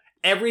idea.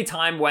 Every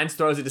time Wentz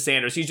throws it to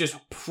Sanders, he's just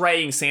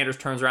praying Sanders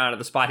turns around at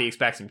the spot he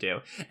expects him to.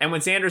 And when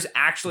Sanders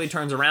actually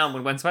turns around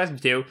when Wentz expects him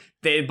to,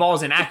 the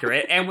ball's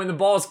inaccurate. And when the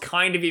ball's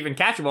kind of even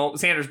catchable,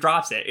 Sanders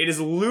drops it. It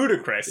is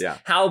ludicrous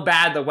how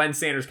bad the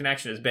Wentz-Sanders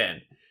connection has been.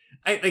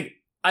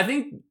 I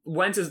think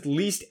Wentz's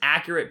least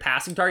accurate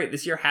passing target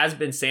this year has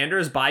been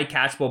Sanders by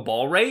catchable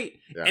ball rate.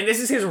 Yeah. And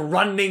this is his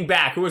running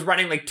back who was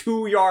running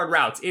 2-yard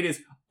routes. It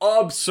is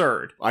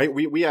absurd.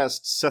 We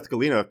asked Seth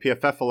Galina of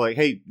PFF,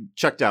 hey,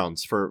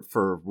 checkdowns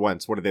for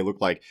Wentz, what do they look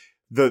like?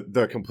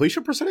 The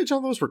completion percentage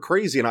on those were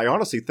crazy, and I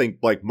honestly think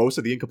most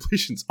of the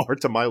incompletions are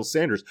to Miles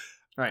Sanders.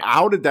 Right.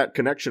 How did that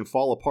connection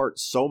fall apart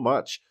so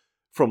much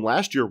from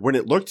last year when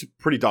it looked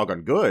pretty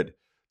doggone good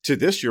to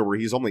this year where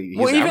he's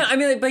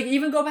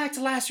even go back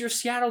to last year's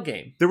Seattle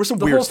game. There was some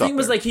the weird whole stuff thing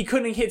was there. like he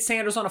couldn't hit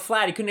Sanders on a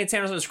flat. He couldn't hit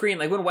Sanders on a screen.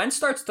 Like when Wentz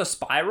starts to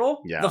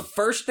spiral, the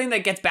first thing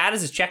that gets bad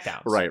is his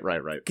checkdowns. Right.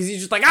 Because he's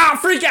just like,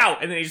 freak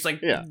out. And then he just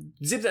like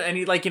zips it. And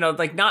he like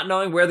not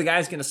knowing where the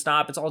guy's going to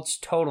stop. It's all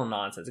just total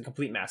nonsense. A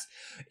complete mess.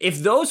 If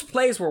those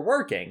plays were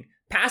working,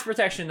 pass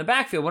protection in the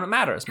backfield wouldn't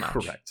matter as much.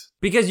 Correct.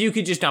 Because you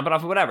could just dump it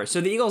off or whatever. So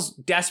the Eagles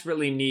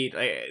desperately need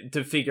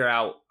to figure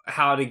out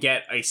how to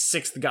get a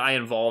sixth guy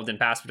involved in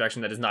pass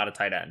protection that is not a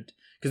tight end.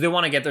 Because they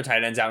want to get their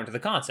tight ends out into the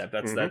concept.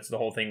 That's the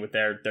whole thing with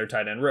their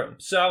tight end room.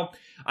 So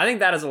I think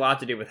that has a lot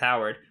to do with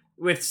Howard.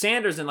 With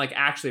Sanders and like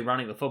actually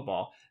running the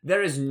football,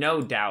 there is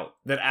no doubt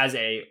that as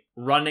a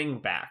running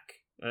back,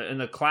 in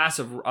the class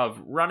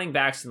of running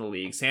backs in the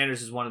league,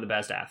 Sanders is one of the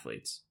best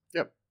athletes.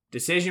 Yep.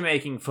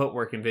 Decision-making,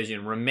 footwork, and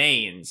vision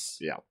remains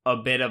a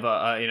bit of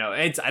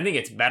I think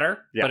it's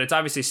better, but it's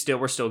obviously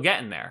we're still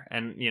getting there.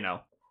 And,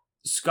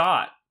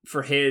 Scott,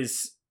 for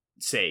his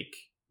sake,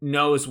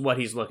 knows what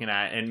he's looking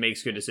at and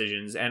makes good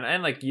decisions.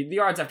 And like the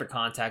yards after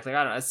contact, like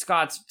I don't know,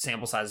 Scott's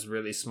sample size is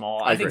really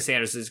small. I think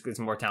Sanders is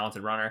a more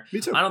talented runner.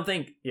 Me too.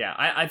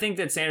 I think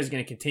that Sanders is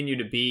going to continue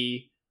to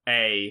be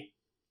a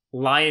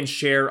lion's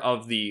share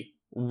of the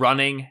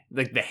running,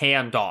 like the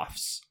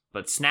handoffs.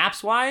 But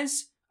snaps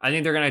wise, I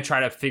think they're going to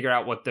try to figure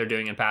out what they're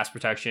doing in pass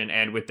protection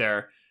and with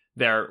their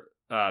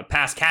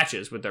pass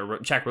catches with their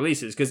check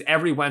releases, because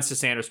every Wentz to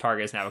Sanders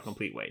target is now a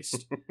complete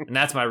waste. And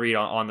that's my read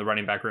on the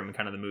running back room and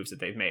kind of the moves that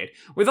they've made.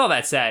 With all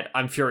that said,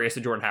 I'm furious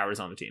that Jordan Howard is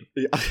on the team.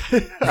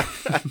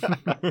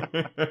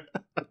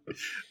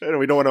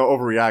 We don't want to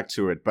overreact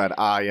to it, but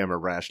I am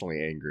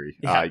irrationally angry.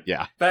 But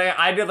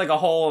I did like a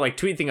whole like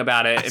tweet thing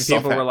about it, and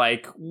people were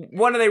like,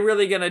 "What are they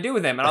really gonna do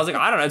with him?" And I was like,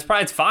 "I don't know. It's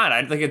fine.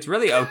 I think it's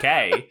really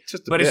okay,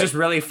 but it's just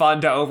really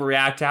fun to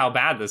overreact to how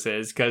bad this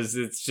is because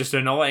it's just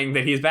annoying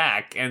that he's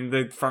back and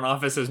the front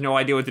office has no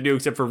idea what to do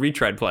except for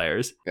retread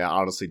players." Yeah,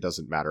 honestly,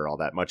 doesn't matter all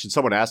that much. And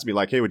someone asked me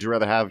like, "Hey, would you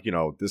rather have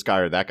this guy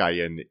or that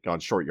guy on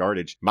short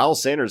yardage?"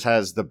 Miles Sanders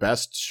has the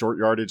best short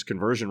yardage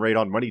conversion rate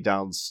on money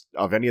downs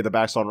of any of the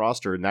backs on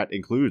roster, and that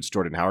includes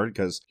Jordan Howard,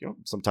 because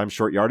sometimes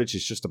short yardage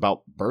is just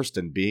about burst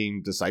and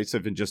being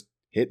decisive and just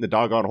hitting the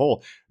doggone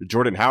hole.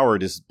 Jordan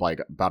Howard is like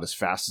about as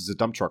fast as a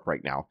dump truck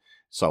right now.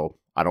 So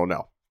I don't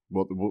know.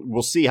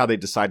 We'll see how they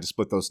decide to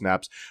split those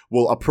snaps.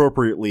 We'll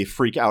appropriately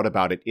freak out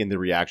about it in the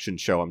reaction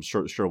show. I'm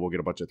sure we'll get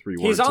a bunch of 3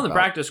 words. He's on the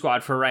practice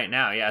squad for right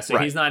now, so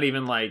he's not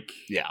even like,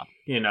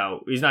 he's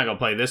not going to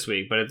play this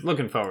week, but it's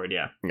looking forward,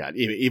 Yeah,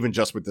 even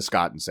just with the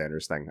Scott and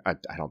Sanders thing, I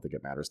don't think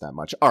it matters that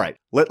much. All right,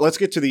 let's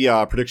get to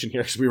the prediction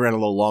here because we ran a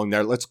little long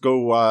there. Let's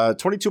go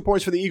 22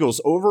 points for the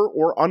Eagles, over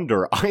or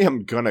under. I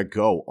am going to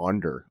go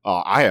under.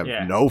 I have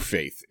no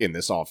faith in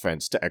this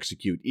offense to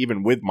execute,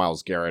 even with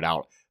Myles Garrett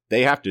out.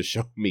 They have to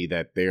show me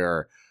that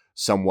they're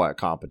somewhat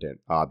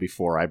competent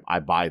before I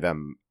buy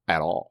them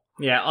at all.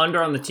 Yeah,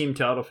 under on the team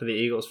total for the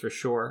Eagles for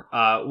sure.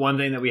 One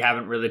thing that we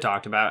haven't really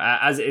talked about,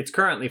 as it's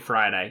currently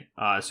Friday,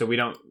 so we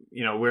don't,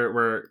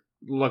 we're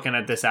looking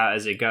at this out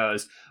as it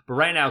goes. But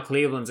right now,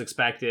 Cleveland's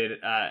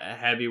expected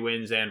heavy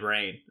winds and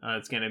rain.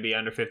 It's going to be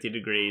under 50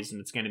 degrees, and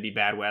it's going to be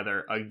bad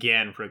weather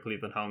again for a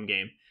Cleveland home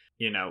game.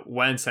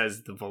 Wentz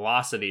has the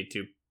velocity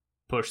to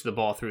push the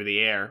ball through the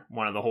air.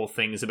 One of the whole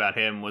things about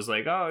him was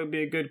like, he'd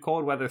be a good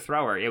cold weather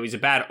thrower. Yeah, he's a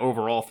bad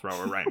overall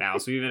thrower right now.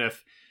 So even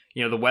if,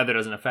 the weather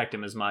doesn't affect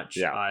him as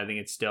much, I think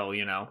it's still,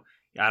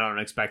 I don't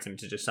expect him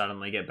to just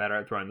suddenly get better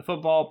at throwing the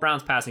football.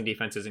 Browns passing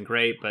defense isn't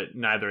great, but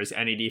neither is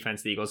any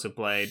defense the Eagles have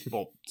played.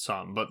 Well,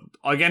 some, but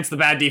against the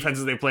bad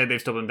defenses they've played, they've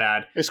still been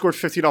bad. They scored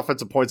 15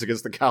 offensive points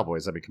against the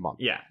Cowboys. I mean, come on.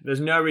 Yeah, there's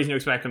no reason to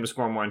expect them to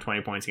score more than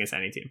 20 points against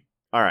any team.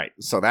 All right,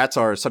 so that's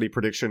our Sunday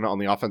prediction on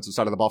the offensive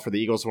side of the ball for the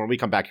Eagles. When we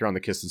come back here on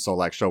the Kist and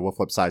Solak Show, we'll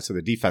flip sides to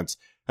the defense.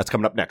 That's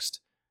coming up next,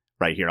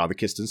 right here on the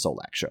Kist and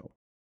Solak Show.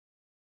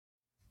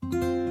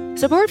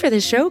 Support for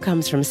this show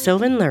comes from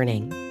Sylvan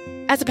Learning.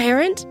 As a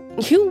parent,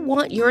 you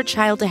want your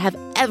child to have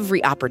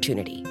every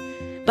opportunity.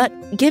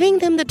 But giving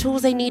them the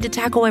tools they need to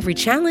tackle every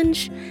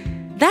challenge,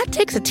 that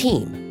takes a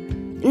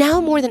team. Now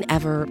more than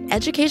ever,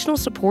 educational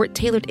support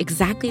tailored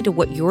exactly to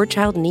what your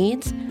child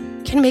needs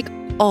can make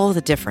all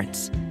the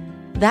difference.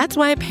 That's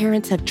why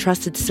parents have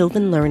trusted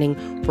Sylvan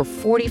Learning for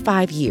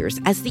 45 years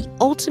as the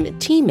ultimate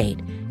teammate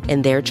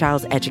in their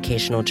child's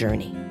educational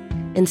journey,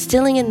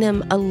 instilling in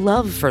them a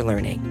love for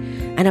learning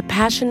and a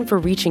passion for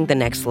reaching the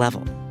next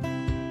level.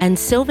 And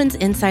Sylvan's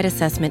Insight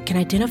Assessment can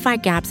identify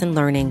gaps in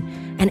learning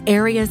and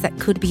areas that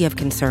could be of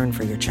concern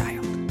for your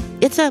child.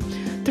 It's a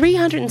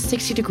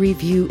 360-degree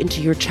view into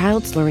your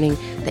child's learning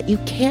that you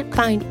can't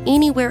find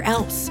anywhere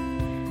else,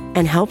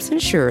 and helps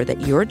ensure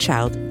that your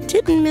child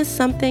didn't miss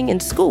something in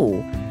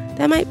school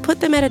that might put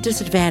them at a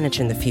disadvantage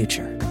in the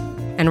future.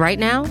 And right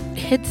now,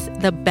 it's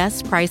the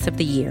best price of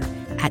the year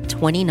at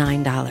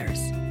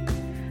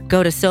 $29.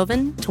 Go to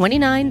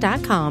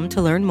sylvan29.com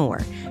to learn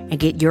more and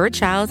get your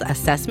child's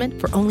assessment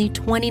for only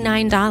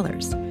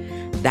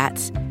 $29.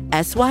 That's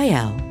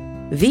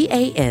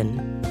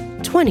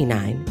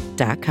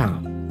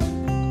SYLVAN29.com.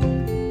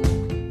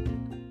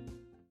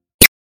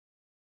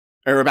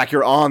 And we're back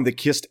here on the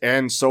Kist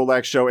and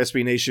Solak show,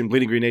 SB Nation,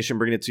 Bleeding Green Nation,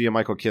 bringing it to you.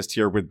 Michael Kist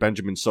here with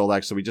Benjamin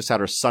Solak. So we just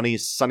had our sunny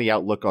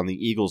outlook on the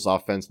Eagles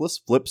offense. Let's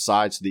flip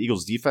sides to the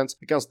Eagles defense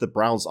against the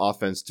Browns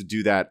offense. To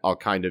do that, I'll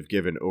kind of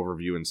give an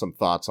overview and some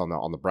thoughts on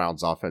the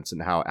Browns offense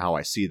and how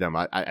I see them.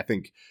 I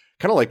think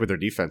kind of like with their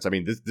defense. I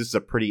mean, this is a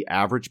pretty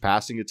average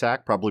passing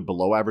attack, probably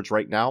below average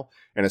right now,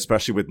 and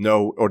especially with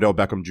no Odell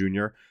Beckham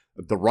Jr.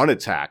 The run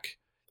attack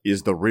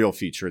is the real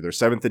feature. They're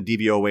 7th in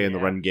DVOA in the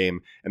run game,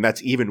 and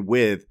that's even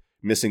with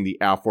missing the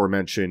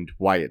aforementioned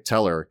Wyatt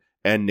Teller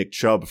and Nick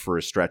Chubb for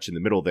a stretch in the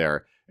middle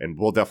there. And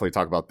we'll definitely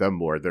talk about them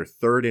more. They're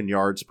 3rd in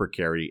yards per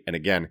carry. And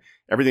again,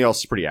 everything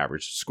else is pretty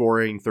average.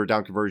 Scoring, 3rd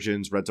down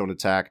conversions, red zone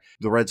attack.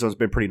 The red zone's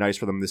been pretty nice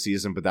for them this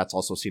season, but that's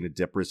also seen a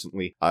dip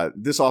recently.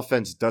 This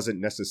offense doesn't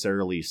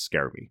necessarily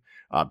scare me,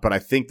 but I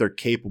think they're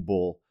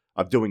capable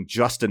of doing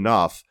just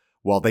enough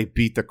while they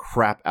beat the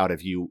crap out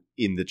of you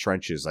in the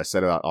trenches. I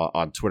said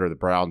on Twitter, the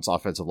Browns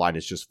offensive line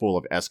is just full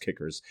of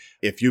S-kickers.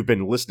 If you've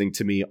been listening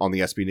to me on the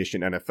SB Nation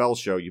NFL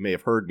show, you may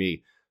have heard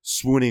me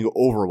swooning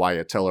over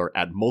Wyatt Teller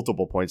at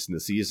multiple points in the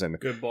season.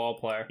 Good ball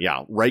player.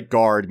 Yeah, right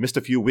guard. Missed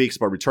a few weeks,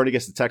 but returned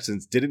against the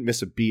Texans. Didn't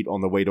miss a beat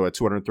on the way to a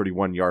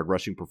 231-yard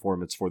rushing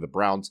performance for the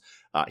Browns.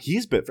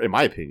 He's been, in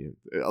my opinion,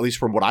 at least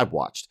from what I've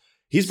watched,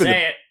 he's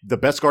been the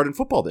best guard in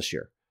football this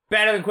year.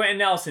 Better than Quentin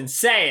Nelson.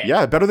 Say it.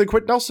 Yeah, better than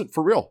Quentin Nelson,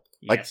 for real.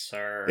 Yes,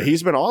 sir.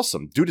 He's been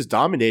awesome. Dude is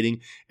dominating,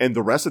 and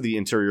the rest of the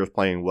interior is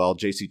playing well.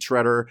 J.C.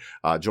 Treader,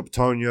 Joe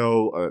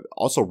Bitonio,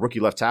 also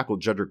rookie left tackle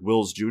Jedrick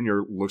Wills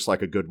Jr. looks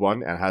like a good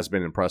one and has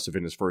been impressive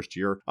in his first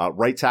year.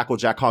 Right tackle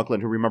Jack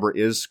Conklin, who remember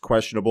is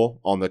questionable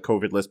on the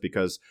COVID list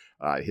because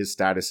his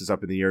status is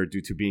up in the air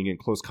due to being in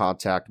close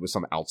contact with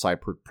some outside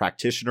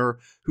practitioner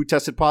who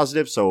tested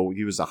positive, so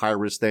he was a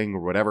high-risk thing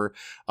or whatever.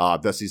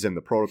 Thus, he's in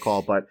the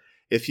protocol, but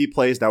if he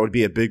plays, that would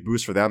be a big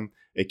boost for them.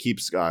 It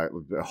keeps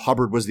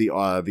Hubbard was the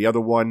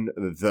other one.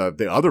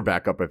 The other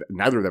backup, if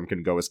neither of them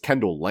can go, is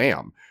Kendall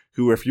Lamb,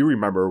 who, if you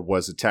remember,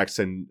 was a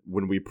Texan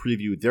when we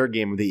previewed their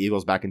game with the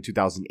Eagles back in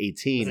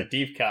 2018. It was a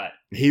deep cut.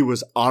 He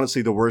was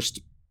honestly the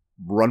worst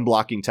run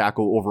blocking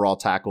tackle, overall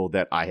tackle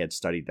that I had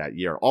studied that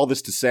year. All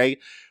this to say,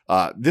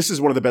 this is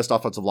one of the best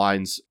offensive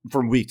lines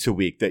from week to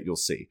week that you'll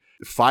see.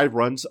 5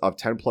 runs of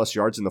 10 plus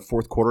yards in the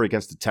fourth quarter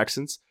against the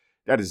Texans.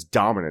 That is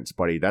dominance,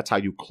 buddy. That's how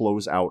you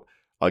close out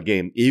a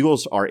game.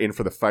 Eagles are in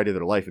for the fight of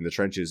their life in the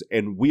trenches,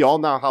 and we all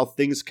know how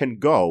things can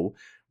go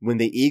when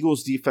the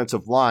Eagles'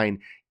 defensive line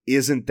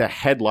isn't the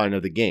headline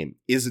of the game,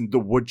 isn't the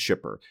wood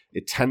chipper.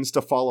 It tends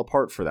to fall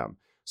apart for them.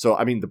 So,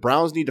 I mean, the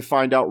Browns need to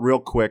find out real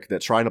quick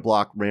that trying to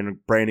block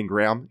Brandon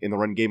Graham in the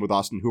run game with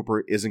Austin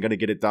Hooper isn't going to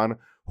get it done.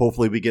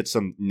 Hopefully we get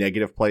some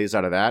negative plays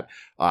out of that.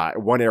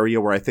 One area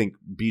where I think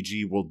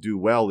BG will do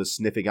well is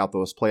sniffing out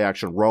those play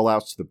action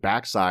rollouts to the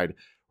backside,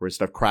 where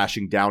instead of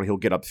crashing down, he'll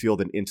get upfield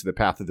and into the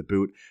path of the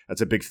boot.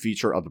 That's a big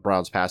feature of the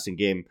Browns passing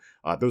game.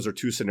 Those are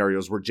 2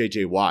 scenarios where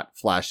J.J. Watt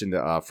flashed in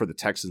for the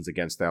Texans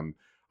against them.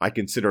 I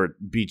consider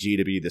BG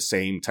to be the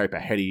same type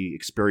of heady,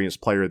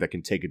 experienced player that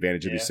can take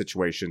advantage of these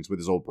situations with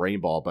his old brain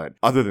ball. But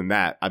other than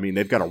that, I mean,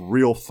 they've got a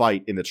real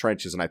fight in the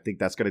trenches, and I think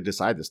that's going to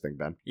decide this thing,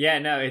 Ben. Yeah,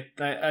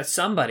 no,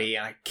 somebody,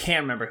 I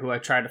can't remember who, I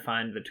tried to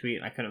find the tweet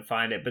and I couldn't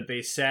find it, but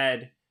they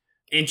said,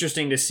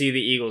 interesting to see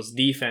the Eagles'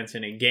 defense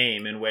in a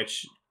game in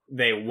which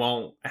they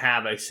won't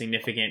have a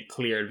significant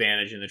clear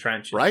advantage in the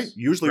trenches. Right?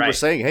 Usually we're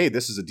saying, hey,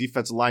 this is a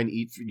defensive line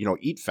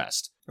eat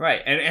fest.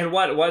 Right. And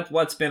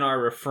what's been our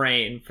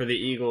refrain for the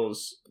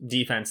Eagles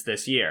defense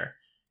this year?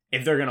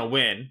 If they're going to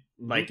win,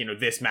 like,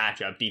 this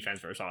matchup, defense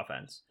versus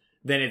offense,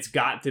 then it's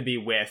got to be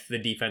with the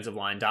defensive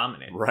line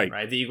dominant.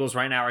 Right. The Eagles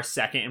right now are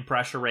 2nd in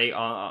pressure rate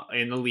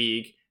in the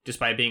league,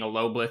 despite being a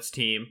low blitz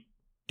team.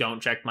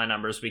 Don't check my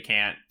numbers. We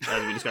can't,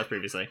 as we discussed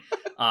previously.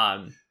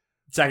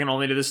 Second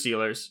only to the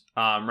Steelers.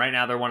 Right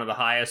now, they're one of the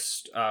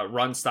highest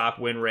run stop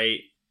win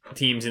rate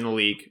teams in the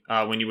league.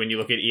 When you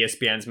look at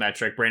ESPN's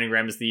metric, Brandon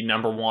Graham is the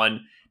number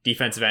 1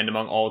 defensive end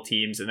among all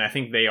teams, and I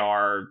think they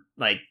are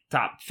like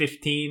top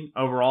 15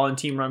 overall in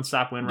team run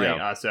stop win rate.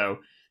 Yeah. So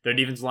their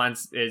defensive line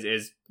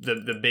is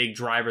the big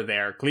driver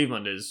there.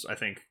 Cleveland is, I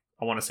think,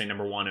 I want to say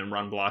number 1 in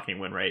run blocking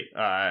win rate,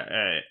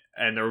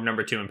 and they're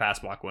number 2 in pass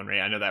block win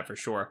rate. I know that for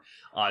sure.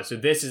 So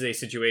this is a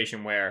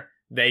situation where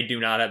they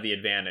do not have the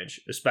advantage,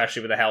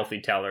 especially with a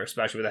healthy Teller,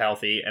 especially with a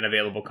healthy and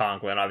available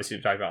Conklin. Obviously,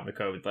 we talked about in the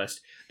COVID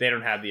list. They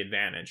don't have the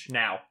advantage.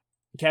 Now,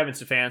 Kevin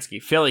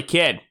Stefanski, Philly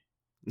kid,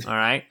 all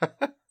right?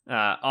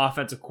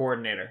 Offensive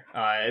coordinator.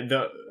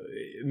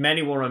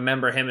 Many will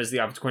remember him as the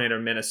offensive coordinator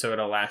of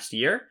Minnesota last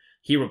year.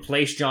 He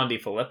replaced John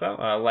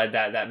DeFilippo, led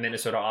that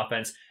Minnesota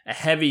offense. A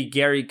heavy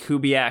Gary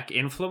Kubiak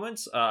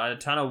influence, a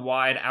ton of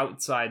wide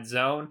outside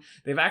zone.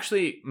 They've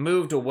actually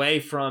moved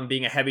away from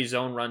being a heavy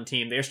zone run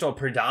team. They're still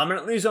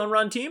predominantly zone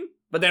run team,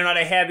 but they're not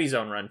a heavy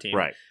zone run team.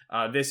 Right.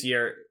 This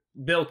year,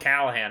 Bill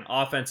Callahan,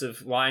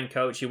 offensive line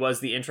coach. He was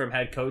the interim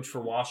head coach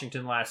for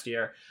Washington last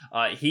year.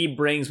 He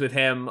brings with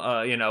him,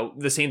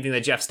 the same thing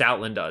that Jeff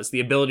Stoutland does,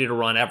 the ability to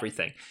run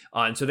everything.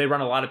 And so they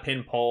run a lot of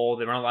pin pull.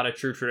 They run a lot of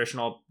true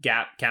traditional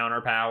gap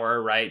counter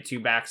power, right?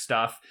 2-back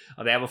stuff.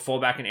 They have a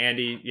fullback in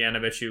Andy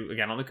Yanovich, who,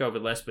 again, on the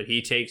COVID list, but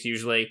he takes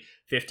usually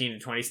 15 to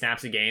 20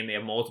 snaps a game. They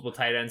have multiple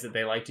tight ends that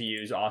they like to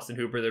use. Austin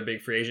Hooper, their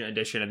big free agent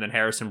addition, and then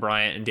Harrison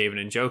Bryant and David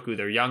Njoku,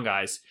 their young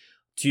guys,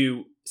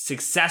 to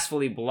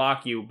successfully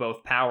block you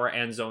both power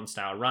and zone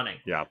style running.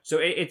 Yeah. So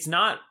it's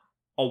not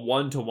a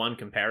one-to-one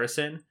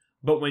comparison,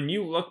 but when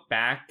you look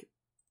back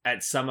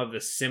at some of the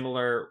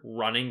similar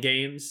running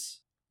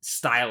games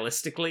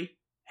stylistically,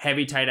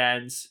 heavy tight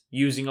ends,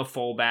 using a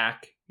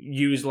fullback,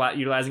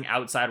 utilizing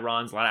outside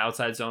runs, a lot of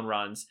outside zone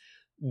runs,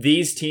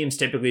 these teams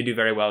typically do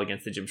very well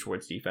against the Jim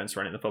Schwartz defense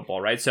running the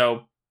football, right?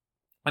 So,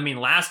 I mean,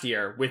 last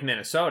year with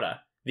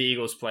Minnesota, the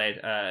Eagles played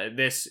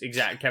this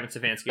exact Kevin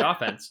Stefanski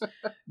offense,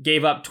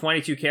 gave up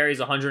 22 carries,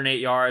 108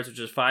 yards, which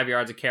is 5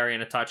 yards a carry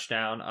and a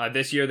touchdown.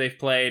 This year they've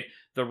played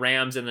the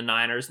Rams and the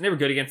Niners, and they were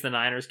good against the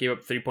Niners, gave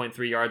up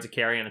 3.3 yards a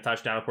carry and a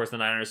touchdown. Of course, the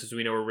Niners, as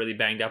we know, were really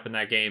banged up in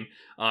that game.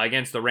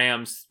 Against the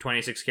Rams,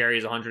 26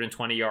 carries,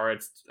 120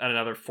 yards, and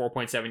another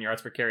 4.7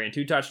 yards per carry and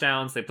 2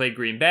 touchdowns. They played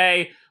Green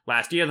Bay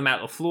last year, the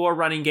Matt LaFleur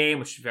running game,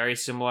 which is very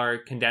similar,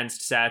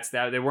 condensed sets.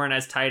 They weren't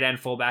as tight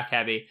end, fullback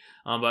heavy,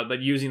 but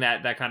using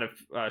that kind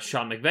of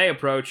Sean McVay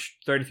approach,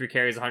 33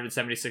 carries,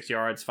 176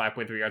 yards,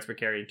 5.3 yards per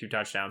carry and 2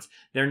 touchdowns.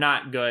 They're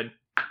not good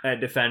at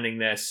defending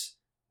this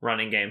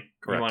running game.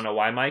 Correct. You want to know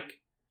why, Mike?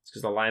 It's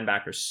because the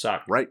linebackers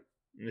suck. Right.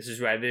 And this is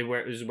where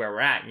we're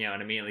at. You know what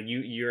I mean? Like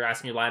you're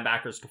asking your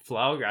linebackers to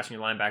flow. You're asking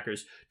your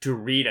linebackers to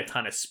read a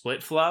ton of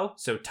split flow.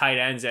 So tight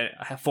ends and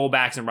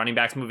fullbacks and running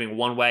backs moving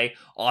one way,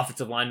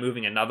 offensive line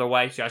moving another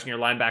way. So you're asking your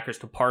linebackers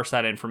to parse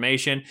that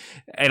information.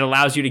 It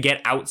allows you to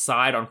get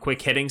outside on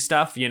quick hitting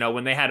stuff. You know,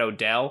 when they had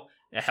Odell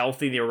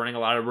healthy, they were running a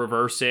lot of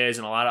reverses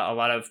and a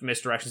lot of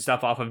misdirection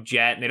stuff off of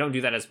jet. And they don't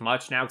do that as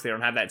much now because they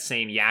don't have that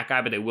same yak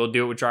guy, but they will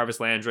do it with Jarvis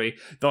Landry.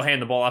 They'll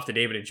hand the ball off to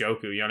David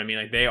Njoku. You know what I mean?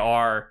 Like they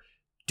are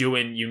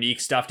doing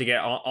unique stuff to get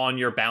on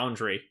your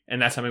boundary.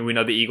 And that's something we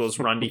know the Eagles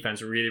run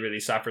defense really,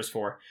 really suffers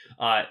for.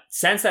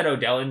 Since that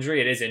Odell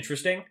injury, it is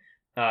interesting.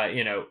 Like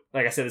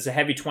I said, it's a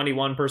heavy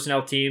 21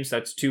 personnel team. So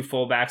that's 2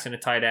 fullbacks and a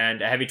tight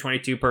end, a heavy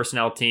 22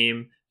 personnel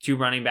team, 2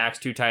 running backs,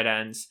 2 tight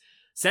ends.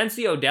 Since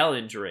the Odell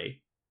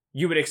injury,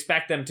 you would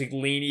expect them to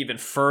lean even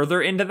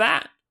further into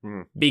that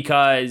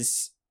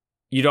because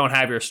you don't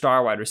have your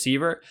star wide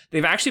receiver.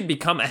 They've actually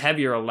become a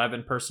heavier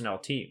 11 personnel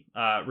team.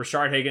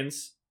 Rashard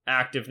Higgins,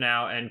 active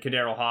now, and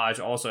Kaderil Hodge,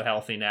 also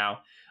healthy now.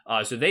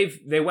 So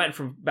they went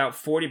from about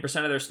 40%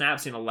 of their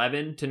snaps in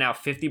 11 to now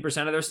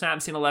 50% of their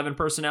snaps in 11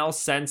 personnel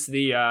since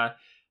the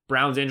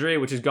Browns injury,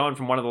 which is going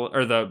from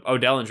the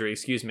Odell injury,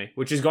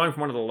 which is going from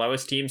one of the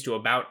lowest teams to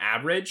about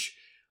average.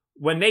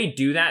 When they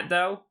do that,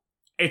 though,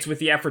 it's with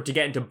the effort to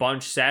get into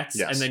bunch sets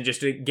and then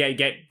just to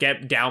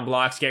get down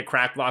blocks, get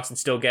crack blocks, and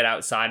still get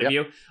outside of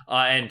you.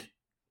 And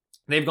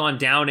they've gone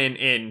down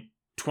in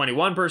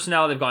 21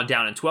 personnel. They've gone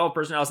down in 12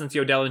 personnel since the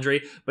Odell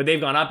injury, but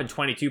they've gone up in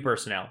 22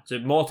 personnel. So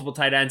multiple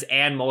tight ends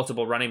and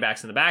multiple running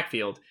backs in the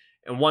backfield.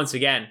 And once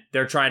again,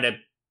 they're trying to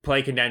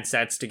play condensed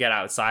sets to get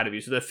outside of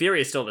you. So the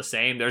theory is still the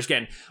same. They're just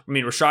getting,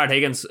 Rashard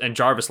Higgins and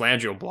Jarvis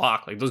Landry will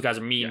block. Like those guys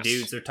are mean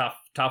dudes. They're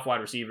tough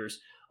wide receivers.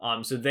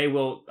 So they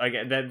will,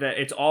 again,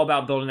 it's all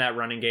about building that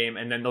running game,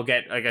 and then they'll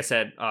get, like I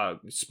said,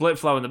 split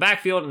flow in the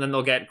backfield, and then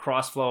they'll get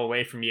cross flow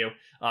away from you,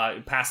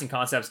 passing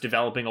concepts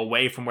developing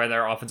away from where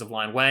their offensive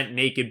line went,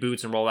 naked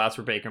boots and rollouts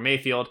for Baker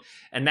Mayfield,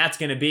 and that's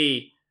going to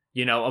be,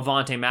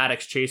 Avonte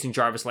Maddox chasing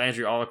Jarvis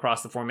Landry all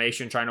across the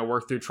formation, trying to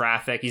work through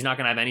traffic. He's not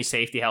going to have any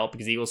safety help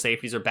because Eagles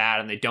safeties are bad,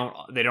 and they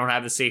don't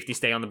have the safety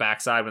stay on the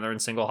backside when they're in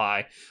single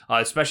high,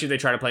 especially if they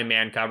try to play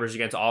man coverage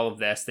against all of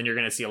this. Then you're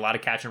going to see a lot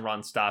of catch and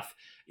run stuff.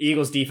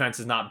 Eagles defense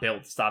is not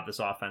built to stop this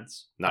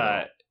offense.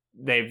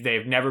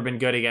 They've never been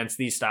good against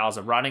these styles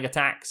of running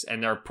attacks,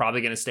 and they're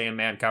probably going to stay in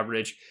man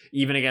coverage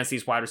even against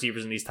these wide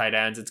receivers and these tight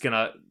ends. It's going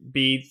to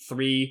be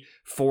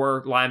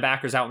 3-4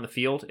 linebackers out in the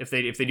field if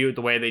they do it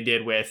the way they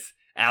did with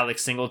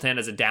Alex Singleton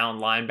as a down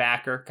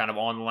linebacker, kind of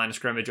on the line of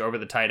scrimmage over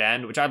the tight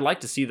end, which I'd like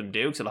to see them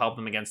do because it'll help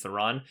them against the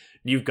run.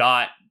 You've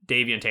got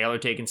Davion Taylor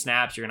taking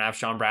snaps. You're going to have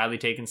Sean Bradley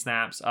taking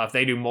snaps. If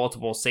they do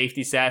multiple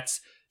safety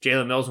sets,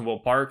 Jalen Mills and Will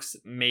Parks,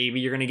 maybe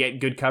you're going to get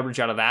good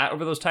coverage out of that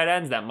over those tight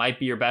ends. That might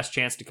be your best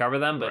chance to cover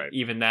them, but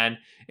even then,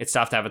 it's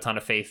tough to have a ton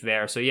of faith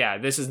there. So yeah,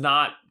 this is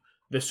not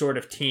the sort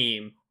of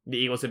team the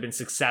Eagles have been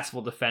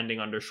successful defending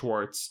under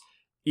Schwartz,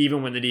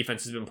 even when the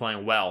defense has been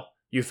playing well.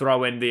 You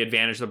throw in the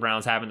advantage the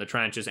Browns have in the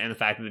trenches and the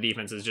fact that the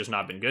defense has just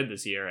not been good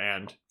this year,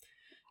 and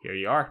here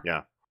you are.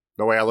 Yeah.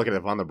 The way I look at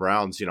it on the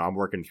Browns, I'm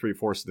working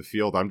 3/4 of the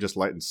field. I'm just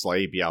letting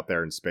Slay be out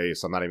there in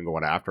space. I'm not even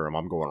going after him.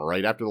 I'm going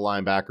right after the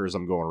linebackers.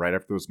 I'm going right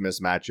after those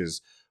mismatches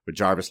with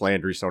Jarvis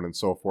Landry, so on and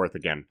so forth.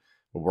 Again,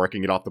 we're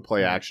working it off the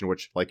play action,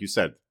 which, like you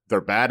said,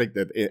 they're bad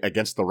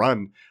against the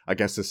run,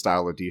 against this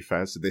style of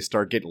defense. They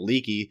start getting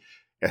leaky,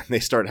 and they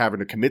start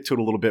having to commit to it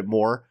a little bit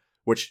more.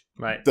 which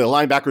Right. the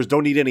linebackers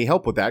don't need any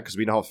help with that because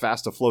we know how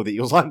fast to flow the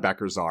Eagles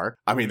linebackers are.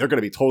 I mean, they're going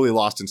to be totally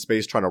lost in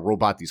space trying to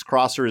robot these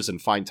crossers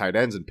and find tight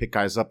ends and pick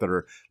guys up that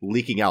are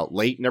leaking out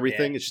late and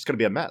everything. Yeah. It's just going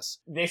to be a mess.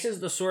 This is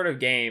the sort of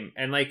game,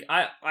 and like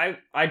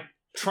I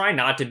try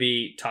not to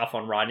be tough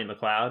on Rodney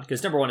McLeod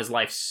because number one, his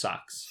life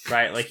sucks,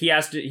 right? Like he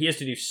has to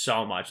do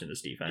so much in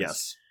this defense.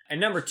 Yes. And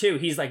number two,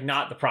 he's like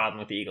not the problem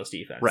with the Eagles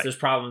defense. Right. There's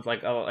problems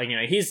like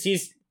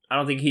he's I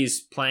don't think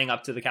he's playing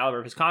up to the caliber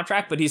of his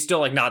contract, but he's still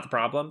like not the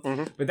problem.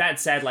 Mm-hmm. But that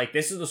said, like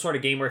this is the sort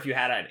of game where if you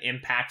had an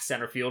impact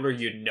center fielder,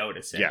 you'd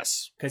notice it.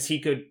 Yes. Because he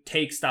could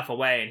take stuff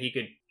away and he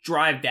could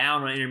drive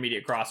down on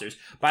intermediate crossers.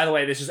 By the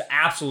way, this is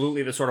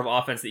absolutely the sort of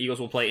offense the Eagles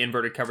will play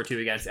inverted cover 2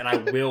 against, and I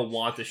will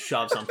want to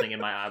shove something in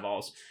my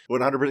eyeballs.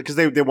 100%, because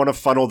they want to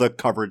funnel the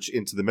coverage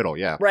into the middle,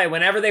 yeah. Right,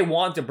 whenever they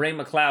want to bring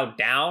McLeod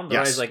down, they're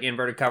Yes. always like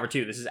inverted cover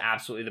 2. This is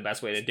absolutely the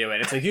best way to do it.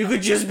 It's like, you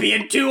could just be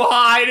in too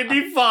high to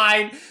be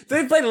fine.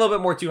 They've played a little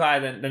bit more too high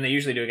than they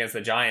usually do against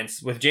the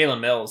Giants. With Jalen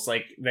Mills,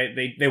 like,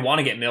 they want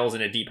to get Mills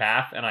in a deep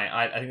half, and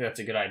I think that's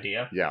a good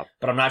idea. Yeah.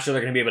 But I'm not sure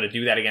they're going to be able to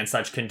do that against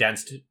such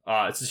condensed,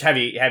 such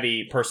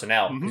heavy personnel,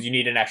 because you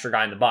need an extra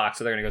guy in the box,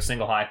 so they're going to go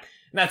single high. And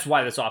that's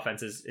why this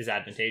offense is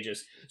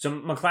advantageous. So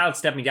McLeod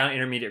stepping down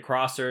intermediate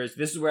crossers.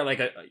 This is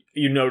where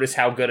you notice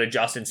how good a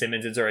Justin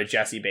Simmons is or a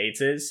Jesse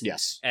Bates is.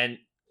 Yes. And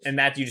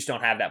that you just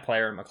don't have that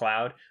player in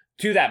McLeod.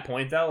 To that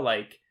point, though,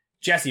 like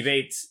Jesse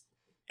Bates,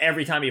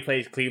 every time he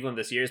plays Cleveland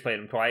this year, he's played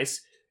him twice.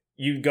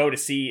 You go to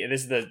see, and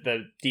this is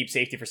the deep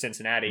safety for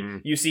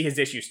Cincinnati, you see his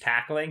issues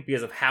tackling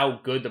because of how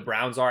good the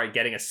Browns are at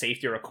getting a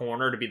safety or a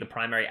corner to be the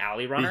primary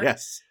alley runner.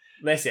 Yes.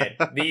 Listen,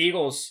 the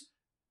Eagles'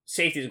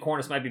 safeties and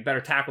corners might be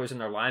better tacklers than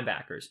their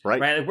linebackers. Right.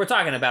 Like, we're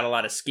talking about a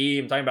lot of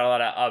scheme, talking about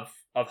a lot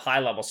of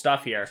high-level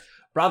stuff here.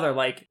 Brother,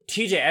 like,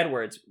 TJ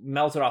Edwards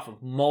melted off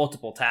of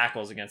multiple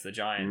tackles against the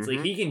Giants.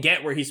 Like, he can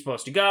get where he's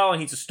supposed to go,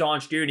 and he's a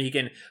staunch dude, and he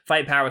can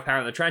fight power with power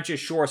in the trenches,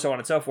 sure, so on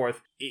and so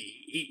forth.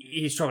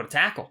 He's struggling to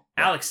tackle.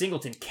 Yeah. Alex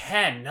Singleton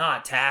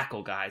cannot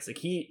tackle, guys. Like,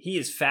 he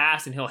is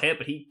fast, and he'll hit,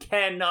 but he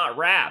cannot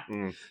wrap.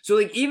 So,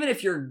 like, even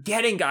if you're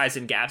getting guys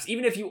in gaps,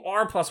 even if you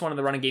are +1 in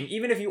the running game,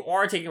 even if you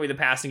are taking away the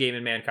passing game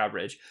in man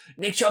coverage,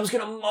 Nick Chubb's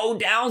gonna mow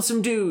down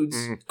some dudes.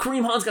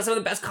 Kareem Hunt's got some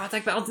of the best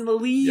contact balance in the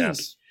league.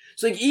 Yes.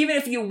 So, like, even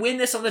if you win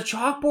this on the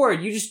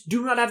chalkboard, you just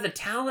do not have the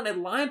talent at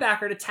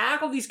linebacker to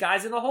tackle these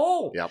guys in the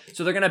hole. Yep.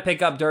 So they're going to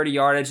pick up dirty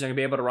yardage. They're going to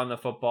be able to run the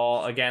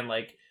football. Again,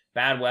 like,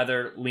 bad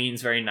weather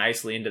leans very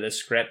nicely into this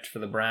script for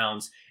the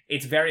Browns.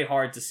 It's very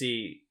hard to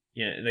see,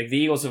 like, the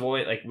Eagles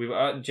avoid, like,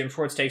 Jim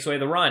Schwartz takes away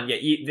the run.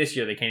 Yet this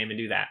year they can't even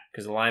do that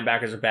because the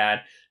linebackers are bad.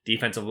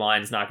 Defensive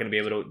line is not going to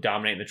be able to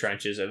dominate in the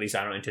trenches. At least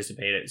I don't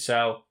anticipate it.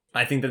 So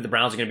I think that the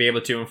Browns are going to be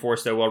able to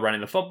enforce their will running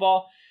the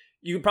football.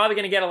 You're probably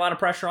going to get a lot of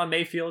pressure on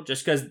Mayfield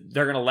just because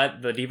they're going to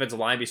let the defensive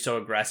line be so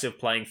aggressive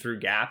playing through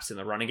gaps in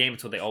the running game.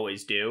 It's what they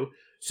always do.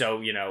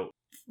 So,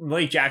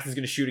 Malik Jackson's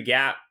going to shoot a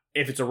gap.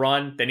 If it's a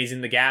run, then he's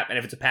in the gap. And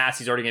if it's a pass,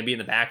 he's already going to be in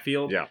the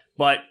backfield. Yeah.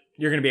 But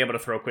you're going to be able to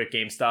throw quick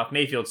game stuff.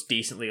 Mayfield's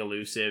decently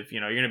elusive.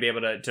 You're going to be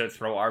able to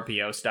throw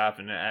RPO stuff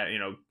and,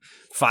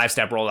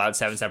 5-step rollout,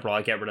 7-step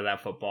rollout, get rid of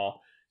that football.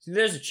 So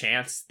there's a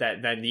chance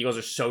that the Eagles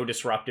are so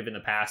disruptive in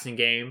the passing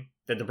game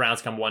that the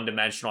Browns come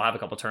one-dimensional, have a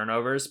couple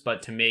turnovers.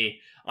 But to me,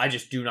 I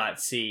just do not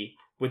see,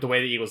 with the way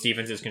the Eagles'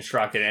 defense is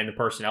constructed and the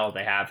personnel that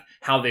they have,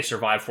 how they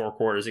survive 4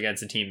 quarters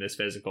against a team this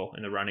physical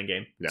in the running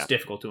game. Yeah. It's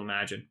difficult to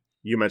imagine.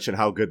 You mentioned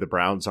how good the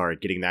Browns are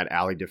at getting that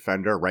alley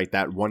defender, right?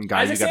 That one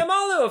guy. Isaac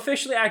Seumalo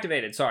officially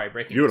activated. Sorry,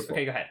 breaking news.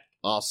 Okay, go ahead.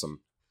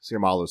 Awesome.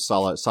 Seumalo,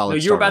 solid. No,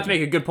 you were about to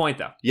make a good point,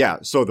 though. Yeah,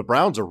 so the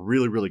Browns are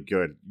really, really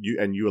good,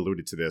 you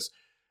alluded to this,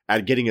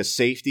 at getting a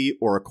safety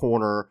or a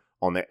corner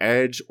on the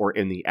edge or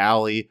in the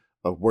alley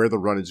of where the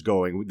run is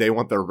going. They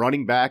want their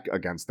running back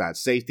against that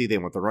safety. They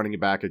want the running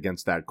back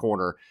against that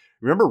corner.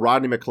 Remember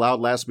Rodney McLeod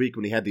last week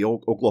when he had the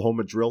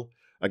Oklahoma drill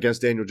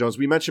against Daniel Jones?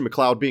 We mentioned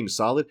McLeod being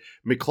solid.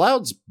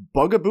 McLeod's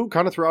bugaboo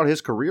kind of throughout his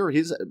career,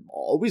 he's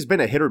always been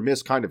a hit or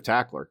miss kind of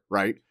tackler,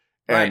 right?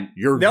 And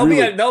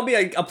there'll be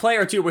a play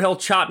or two where he'll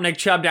chop Nick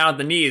Chubb down at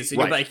the knees, and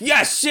you'll be like,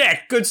 yes,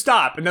 sick, good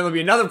stop. And then there'll be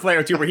another play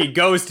or two where he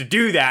goes to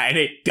do that, and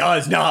it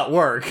does not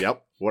work.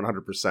 Yep.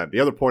 100%. The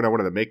other point I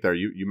wanted to make there,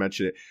 you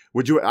mentioned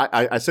it.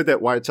 I said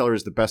that Wyatt Teller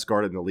is the best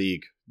guard in the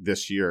league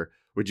this year.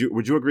 Would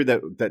you agree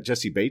that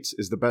Jesse Bates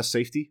is the best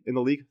safety in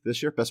the league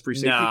this year? Best free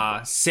safety?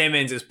 Nah,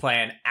 Simmons is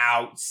playing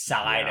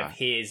outside of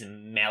his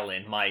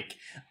melon, Mike.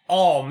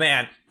 Oh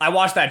man, I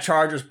watched that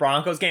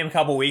Chargers-Broncos game a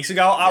couple weeks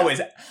ago. I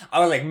was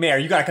like, Mayor,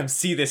 you gotta come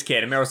see this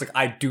kid. And Mayor was like,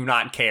 I do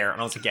not care.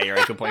 And I was like, yeah, you're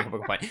right. Good point.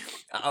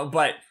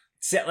 But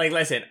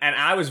listen, and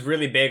I was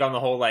really big on the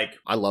whole, like,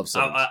 I love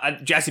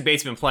Simmons. Jesse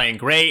Bates has been playing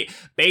great.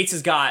 Bates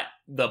has got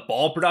the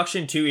ball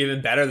production too,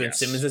 even better than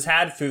Simmons has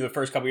had through the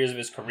first couple years of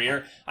his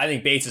career. I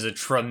think Bates is a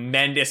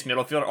tremendous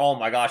middle fielder. Oh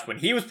my gosh, when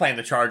he was playing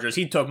the Chargers,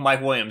 he took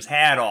Mike Williams'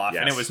 head off,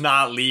 and it was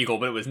not legal,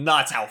 but it was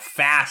nuts how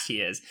fast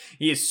he is.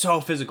 He is so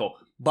physical,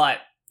 but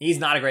he's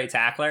not a great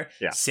tackler.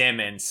 Yeah.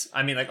 Simmons,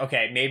 I mean, like,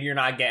 okay, maybe you're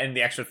not getting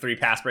the extra 3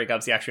 pass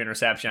breakups, the extra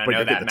interception. I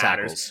know that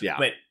matters. Yeah.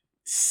 But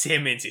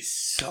Simmons is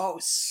so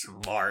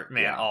smart,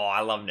 man. Yeah. Oh,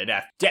 I love him to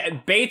death.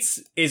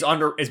 Bates is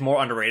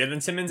more underrated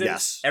than Simmons is.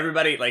 Yes.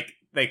 Everybody, like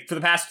for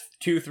the past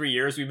 2-3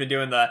 years, we've been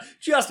doing the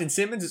Justin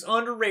Simmons is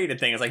underrated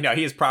thing. It's like, no,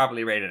 he is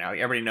properly rated now.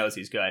 Everybody knows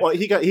he's good. Well,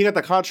 he got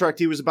the contract.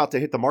 He was about to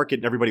hit the market,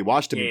 and everybody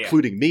watched him, Yeah.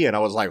 including me. And I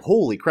was like,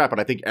 "Holy crap!" And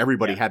I think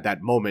everybody had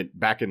that moment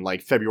back in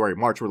like February,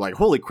 March. We're like,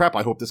 "Holy crap!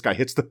 I hope this guy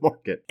hits the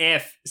market."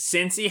 If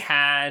Cincy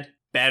had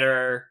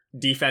better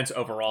defense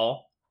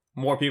overall,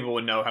 more people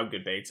would know how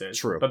good Bates is.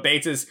 True. But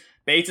Bates is,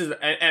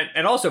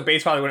 and also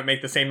Bates probably wouldn't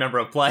make the same number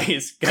of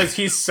plays because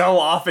he's so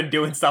often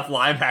doing stuff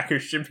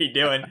linebackers should be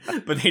doing,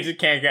 but they just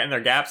can't get in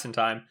their gaps in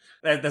time.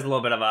 There's a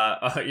little bit of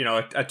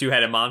a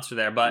two-headed monster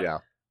there, but Yeah.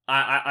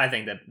 I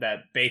think that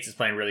Bates is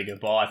playing really good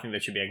ball. I think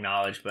that should be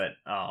acknowledged, but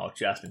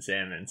Justin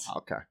Simmons,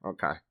 Okay.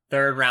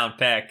 3rd round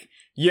pick.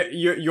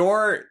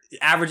 Your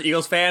average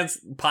Eagles fans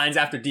pines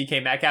after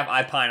DK Metcalf.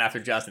 I pine after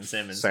Justin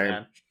Simmons. Same.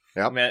 Man.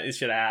 Yep. Man, it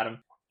should have had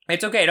him.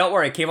 It's okay. Don't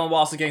worry. Kayvon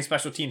Wallace is getting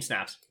special team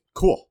snaps.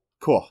 Cool.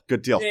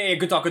 Good deal. Yeah,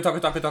 good talk. We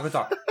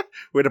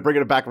had to bring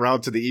it back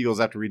around to the Eagles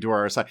after we do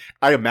our aside.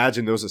 I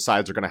imagine those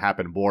asides are going to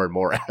happen more and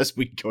more as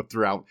we go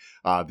throughout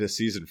this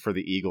season for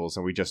the Eagles,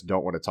 and we just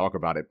don't want to talk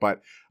about it.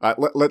 But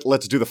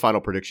let's do the final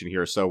prediction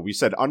here. So we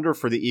said under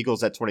for the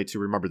Eagles at 22.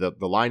 Remember,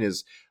 the line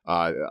is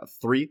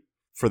 3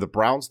 for the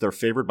Browns. They're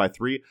favored by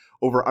 3.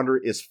 Over under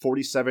is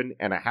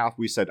 47.5.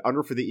 We said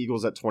under for the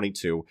Eagles at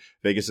 22.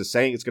 Vegas is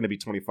saying it's going to be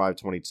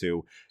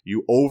 25-22.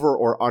 You over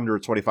or under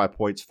 25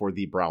 points for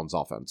the Browns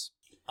offense?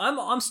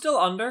 I'm still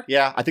under.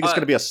 Yeah, I think it's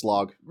going to be a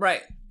slog.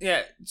 Right.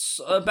 Yeah. It's,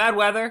 bad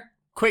weather.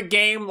 Quick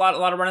game. A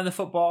lot of running the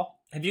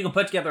football. If you can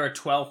put together a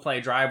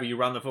 12-play drive where you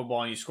run the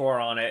football and you score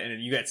on it and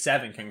you get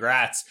 7,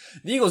 congrats.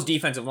 The Eagles'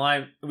 defensive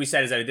line, we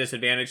said, is at a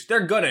disadvantage.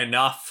 They're good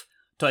enough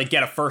to like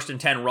get a 1st and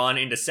 10 run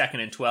into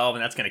 2nd and 12,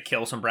 and that's going to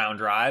kill some Brown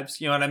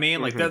drives. You know what I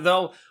mean? Like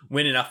they'll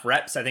win enough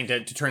reps, I think,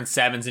 to turn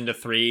 7s into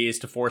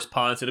 3s, to force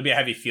punts. It'll be a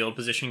heavy field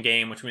position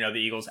game, which we know the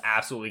Eagles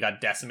absolutely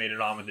got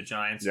decimated on with the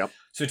Giants. Yep.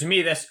 So to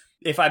me,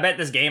 if I bet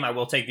this game, I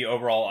will take the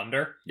overall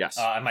under. Yes.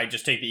 I might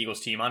just take the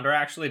Eagles team under,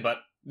 actually, but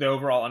the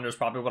overall under is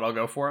probably what I'll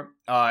go for.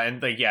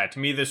 And like, yeah, to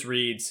me, this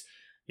reads,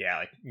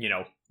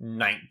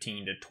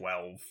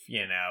 19-12,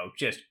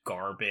 just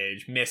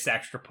garbage, missed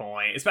extra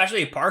point,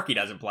 especially if Parkey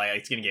doesn't play.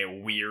 It's going to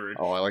get weird.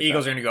 Oh, I like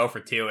Eagles that. are going to go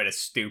for 2 at a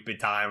stupid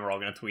time. We're all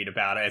going to tweet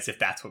about it as if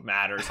that's what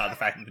matters, not the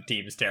fact that the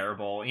team is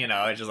terrible.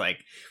 It's just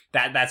like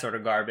that sort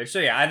of garbage. So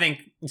yeah, I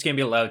think it's going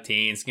to be low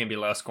teens. It's going to be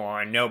low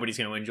scoring. Nobody's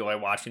going to enjoy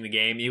watching the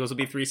game. Eagles will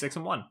be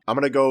 3-6-1. I'm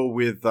going to go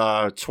with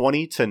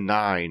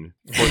 20-9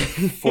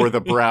 for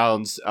the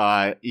Browns.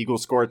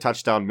 Eagles score a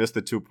touchdown, miss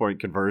the 2-point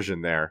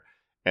conversion there,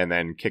 and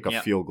then kick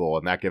a field goal,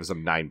 and that gives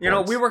them 9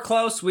 points. We were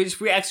close. We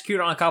execute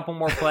on a couple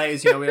more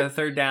plays. We had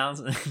 3rd downs.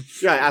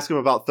 Yeah, I asked him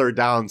about 3rd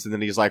downs, and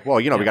then he's like, well,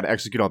 we got to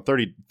execute on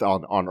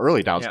on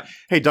early downs. Yeah.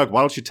 Hey, Doug, why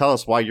don't you tell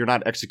us why you're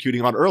not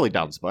executing on early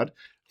downs, bud?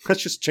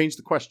 Let's just change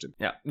the question.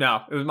 Yeah.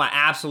 No, it was my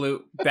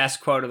absolute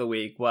best quote of the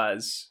week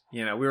was,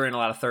 we were in a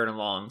lot of 3rd and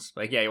longs.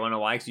 Like, yeah, you want to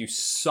know why? Because you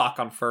suck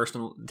on 1st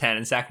and 10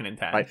 and 2nd and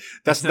 10. Right.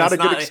 That's not a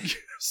good excuse.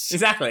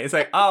 Exactly. It's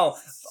like,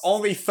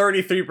 only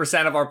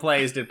 33% of our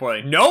plays did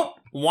poorly. Nope.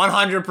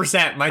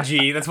 100%, my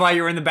G. That's why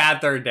you were in the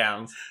bad 3rd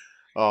downs.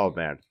 Oh,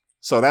 man.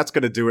 So that's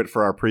going to do it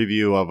for our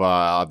preview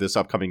of this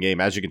upcoming game.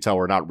 As you can tell,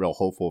 we're not real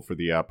hopeful for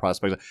the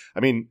prospects.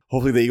 I mean,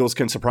 hopefully the Eagles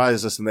can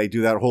surprise us and they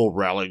do that whole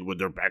rallying with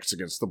their backs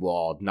against the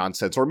wall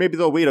nonsense. Or maybe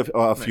they'll wait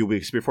a few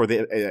weeks before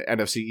the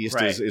NFC East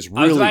is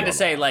really... I was about to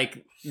say,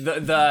 like,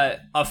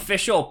 the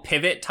official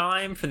pivot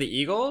time for the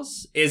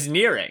Eagles is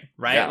nearing,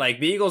 right? Yeah.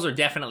 Like, the Eagles are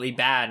definitely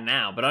bad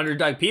now. But under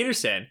Doug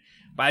Peterson...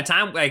 By the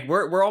time,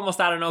 we're almost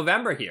out of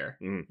November here.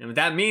 And what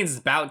that means is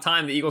about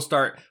time the Eagles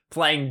start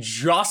playing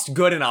just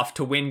good enough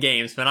to win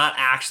games, but not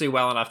actually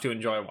well enough to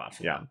enjoy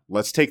watching them.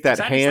 Let's take that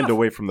hand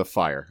away from the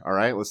fire, all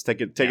right? Let's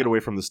take it away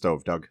from the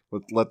stove, Doug.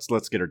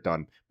 Let's get it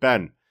done.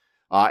 Ben,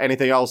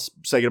 anything else?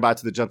 Say goodbye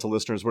to the gentle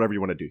listeners, whatever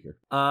you want to do here.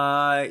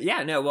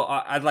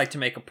 Well, I'd like to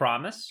make a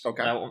promise.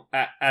 Okay.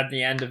 At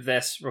the end of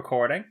this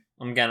recording,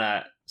 I'm going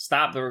to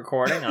stop the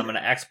recording. I'm going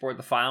to export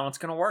the file, and it's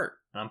going to work.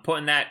 I'm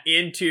putting that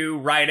into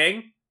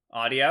writing.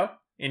 Audio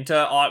into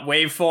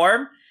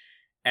waveform,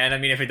 and I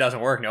mean, if it doesn't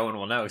work, no one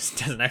will know. It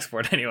doesn't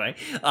export anyway.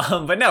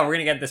 But no, we're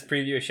gonna get this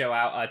preview show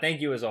out. Thank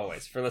you as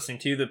always for listening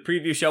to the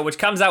preview show, which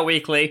comes out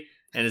weekly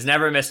and has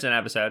never missed an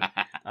episode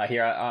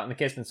here on the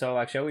Kist and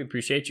Solak Show. We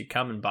appreciate you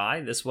coming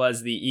by. This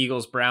was the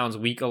Eagles-Browns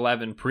Week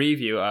 11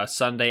 preview,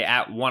 Sunday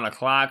at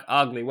 1:00.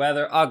 Ugly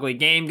weather, ugly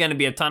game. Going to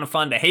be a ton of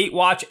fun to hate,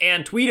 watch,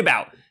 and tweet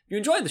about. If you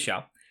enjoyed the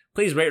show,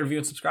 please rate, review,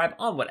 and subscribe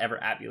on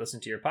whatever app you listen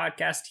to your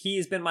podcast.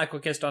 He's been Michael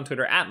Kist on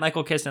Twitter at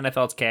Michael Kist,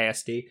 NFL, it's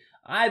KSD.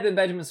 I've been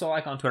Benjamin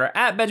Solak on Twitter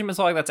at Benjamin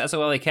Solak, that's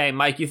SOLAK.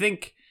 Mike, you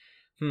think,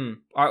 we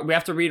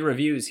have to read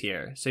reviews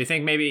here. So you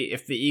think maybe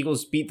if the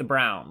Eagles beat the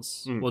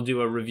Browns, we'll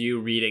do a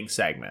review reading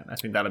segment? I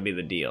think that'll be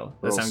the deal.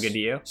 Does that sound good to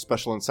you?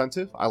 Special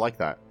incentive? I like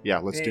that. Yeah,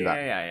 let's do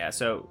that. Yeah.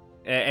 So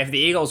if the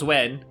Eagles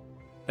win,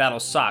 that'll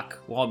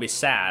suck. We'll all be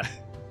sad.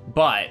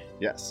 But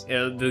yes,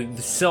 the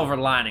silver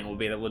lining will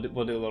be that we'll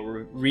do a little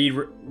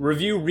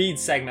review read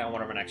segment on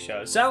one of our next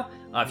shows. So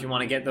if you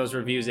want to get those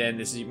reviews in,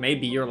 this may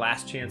be your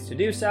last chance to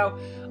do so.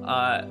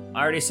 I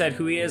already said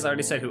who he is. I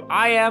already said who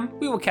I am.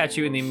 We will catch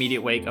you in the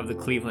immediate wake of the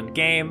Cleveland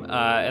game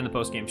and the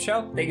post-game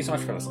show. Thank you so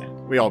much for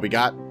listening. We all we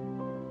got.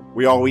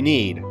 We all we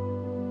need.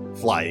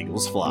 Fly,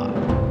 Eagles, fly.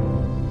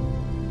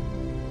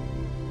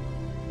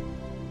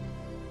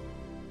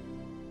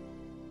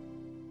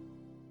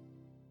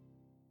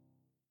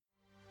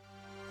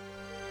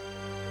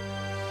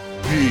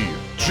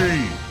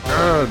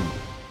 BGN.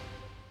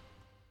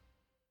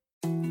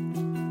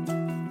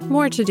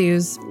 More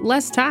to-dos,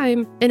 less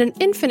time, and an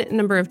infinite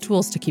number of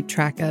tools to keep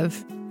track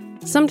of.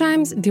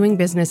 Sometimes doing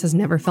business has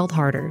never felt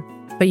harder,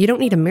 but you don't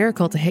need a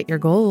miracle to hit your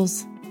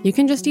goals. You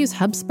can just use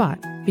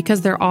HubSpot,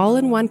 because their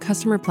all-in-one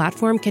customer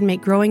platform can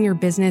make growing your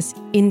business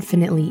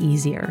infinitely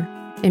easier.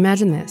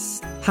 Imagine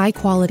this: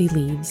 high-quality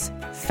leads,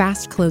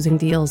 fast closing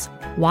deals,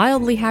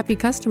 wildly happy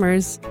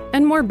customers,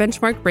 and more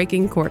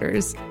benchmark-breaking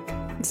quarters.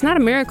 It's not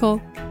a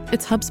miracle,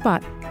 it's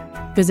HubSpot.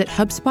 Visit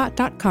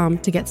HubSpot.com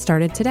to get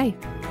started today.